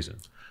for no reason.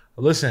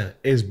 Listen,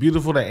 it's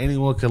beautiful that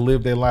anyone can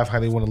live their life how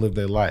they want to live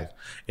their life.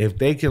 If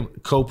they can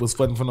cope with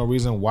sweating for no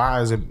reason,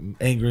 why is it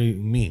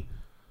angering me?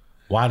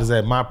 Why is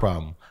that my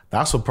problem?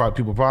 That's what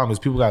people's problem is.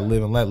 People got to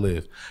live and let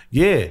live.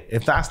 Yeah,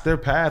 if that's their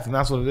path and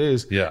that's what it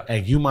is, Yeah.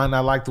 and you might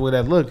not like the way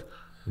that look,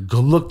 go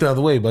look the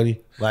other way, buddy.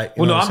 Like,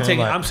 Well, no, I'm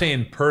saying? I'm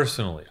saying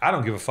personally. I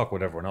don't give a fuck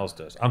what everyone else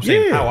does. I'm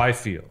saying how I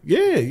feel. Yeah,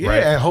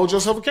 Right. and hold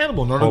yourself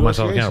accountable. No Hold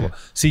myself negotiation.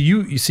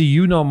 accountable. See,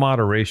 you know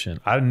moderation.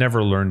 I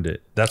never learned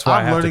it. That's why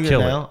I have to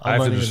kill it. I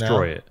have to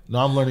destroy it. No,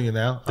 I'm learning it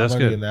now. That's I'm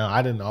learning good. it now.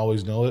 I didn't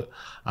always know it.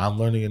 I'm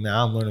learning it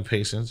now. I'm learning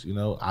patience.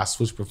 I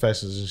switched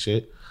professions and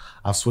shit.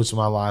 I've switched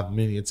my life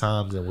many a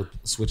times, and with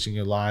switching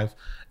your life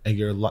and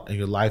your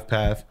life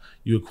path,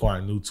 you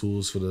acquire new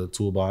tools for the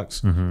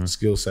toolbox,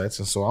 skill sets,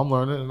 and so I'm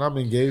learning and I'm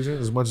engaging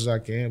as much as I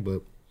can.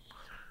 But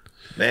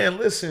man,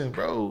 listen,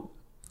 bro,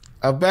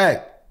 I'm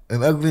back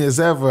and ugly as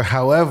ever.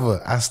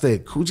 However, I stay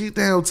coochie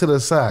down to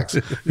the socks,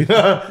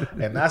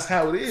 and that's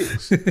how it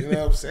is. You know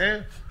what I'm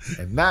saying?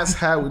 And that's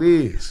how it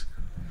is.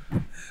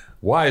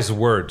 Wise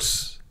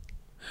words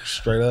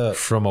Straight up.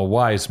 from a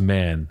wise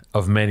man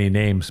of many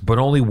names, but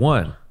only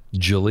one,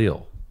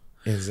 Jahlil.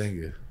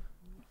 Nzinga.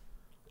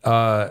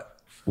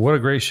 What a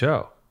great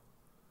show.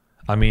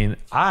 I mean,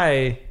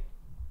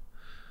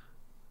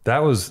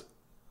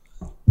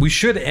 we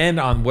should end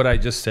on what I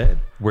just said,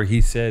 where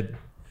he said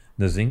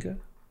Nzinga,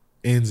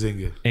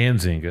 Nzinga.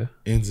 Nzinga,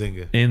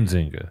 Nzinga.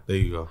 Nzinga, There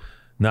you go.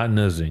 not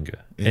Nzinga,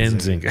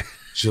 Nzinga.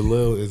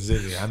 Jahlil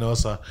Nzinga. I know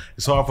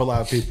it's hard for a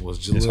lot of people.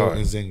 It's Jahlil hard.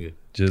 Nzinga.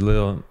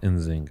 Jahlil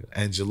Nzinga.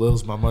 And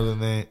Jahlil's my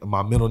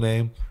my middle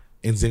name.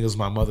 Nzinga's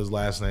my mother's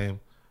last name.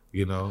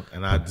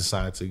 And I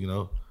decided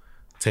to,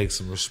 take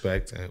some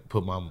respect and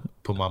put my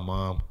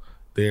mom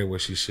there where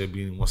she should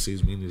be. And one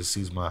sees me, needs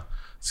to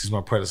sees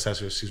my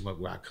predecessor, sees where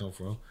I come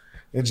from.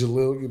 And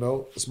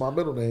Jahlil, it's my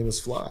middle name. It's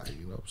Fly.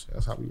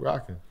 That's how we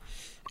rocking.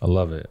 I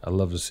love it. I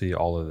love to see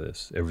all of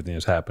this, everything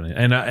that's happening,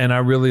 and I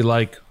really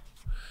like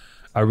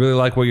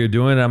what you're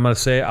doing. I'm gonna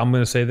say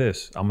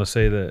this. I'm gonna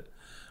say that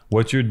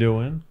what you're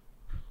doing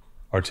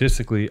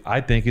artistically, I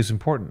think is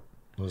important.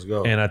 Let's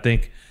go.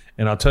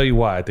 And I'll tell you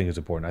why I think it's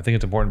important. I think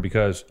it's important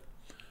because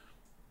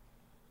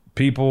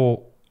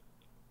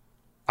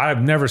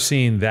I've never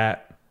seen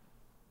that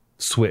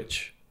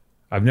switch.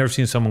 I've never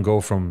seen someone go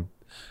from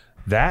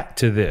that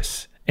to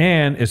this.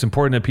 And it's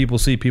important that people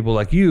see people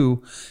like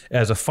you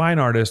as a fine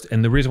artist.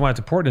 And the reason why it's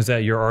important is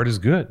that your art is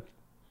good.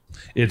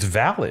 It's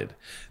valid.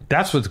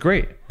 That's what's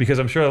great. Because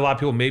I'm sure a lot of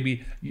people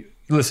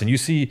listen, you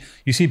see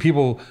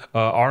people,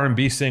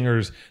 R&B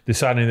singers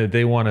deciding that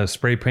they want to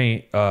spray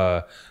paint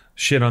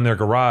shit on their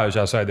garage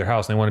outside their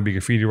house and they want to be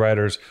graffiti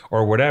writers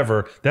or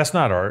whatever. That's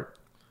not art.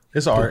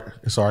 It's art.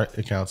 It's art.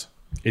 It counts.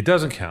 It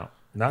doesn't count.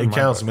 Not in It my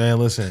counts, book. man.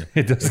 Listen,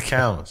 It doesn't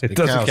counts. It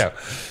doesn't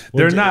counts. count.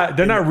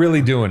 They're not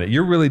really doing it.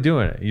 You're really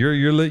doing it.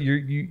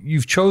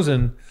 You've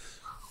chosen.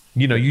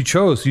 You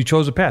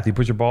chose a path. You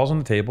put your balls on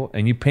the table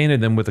and you painted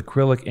them with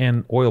acrylic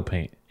and oil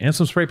paint and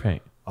some spray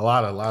paint, A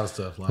lot of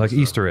stuff. like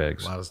Easter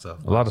eggs. A lot of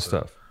stuff. A lot of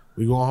stuff.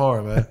 We going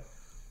hard, man.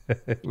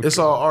 It's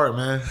all art,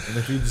 man. And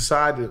if you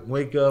decide to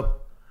wake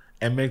up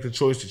and make the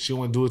choice that you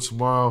want to do it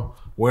tomorrow,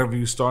 wherever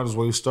you start is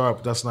where you start,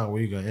 but that's not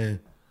where you're gonna end.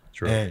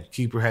 True. And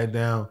keep your head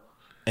down.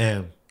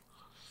 And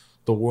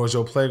the world's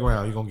your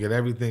playground. You're gonna get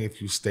everything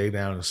if you stay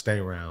down and stay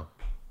around.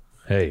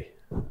 Hey,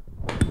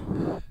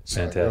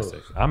 So,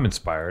 fantastic. I'm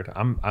inspired.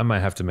 I might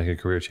have to make a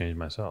career change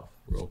myself.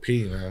 Real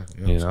P, man. You You know what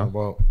I'm know? talking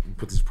about? You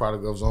put these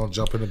product gloves on,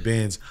 jump in the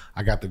bins.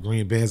 I got the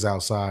green bins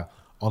outside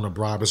on the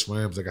Brabus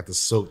rims. I got the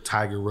silk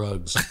tiger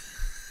rugs.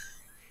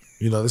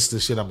 This is the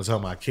shit I'm gonna tell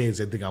my kids.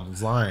 They think I'm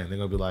lying. They're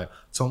gonna be like,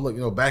 "So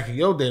look, back in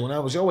your day when I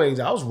was your age,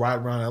 I was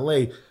riding around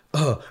LA,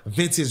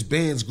 vintage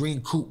Benz,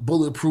 green coupe,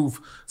 bulletproof,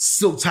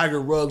 silk tiger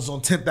rugs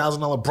on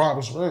 $10,000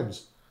 Brabus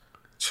rims."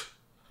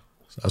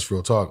 That's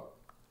real talk.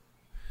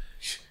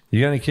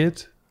 You got any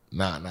kids?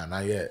 Nah,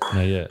 not yet.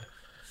 Not yet.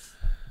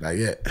 Not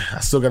yet. I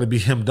still got to be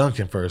him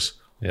Duncan first.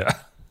 Yeah.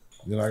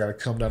 I got to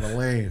come down the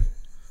lane.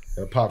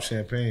 Got to pop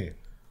champagne.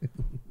 You know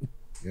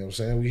what I'm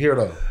saying? We here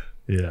though.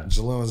 Yeah.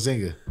 Jahlil and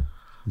Nzinga.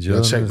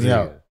 Jahlil Check and me Nzinga. out.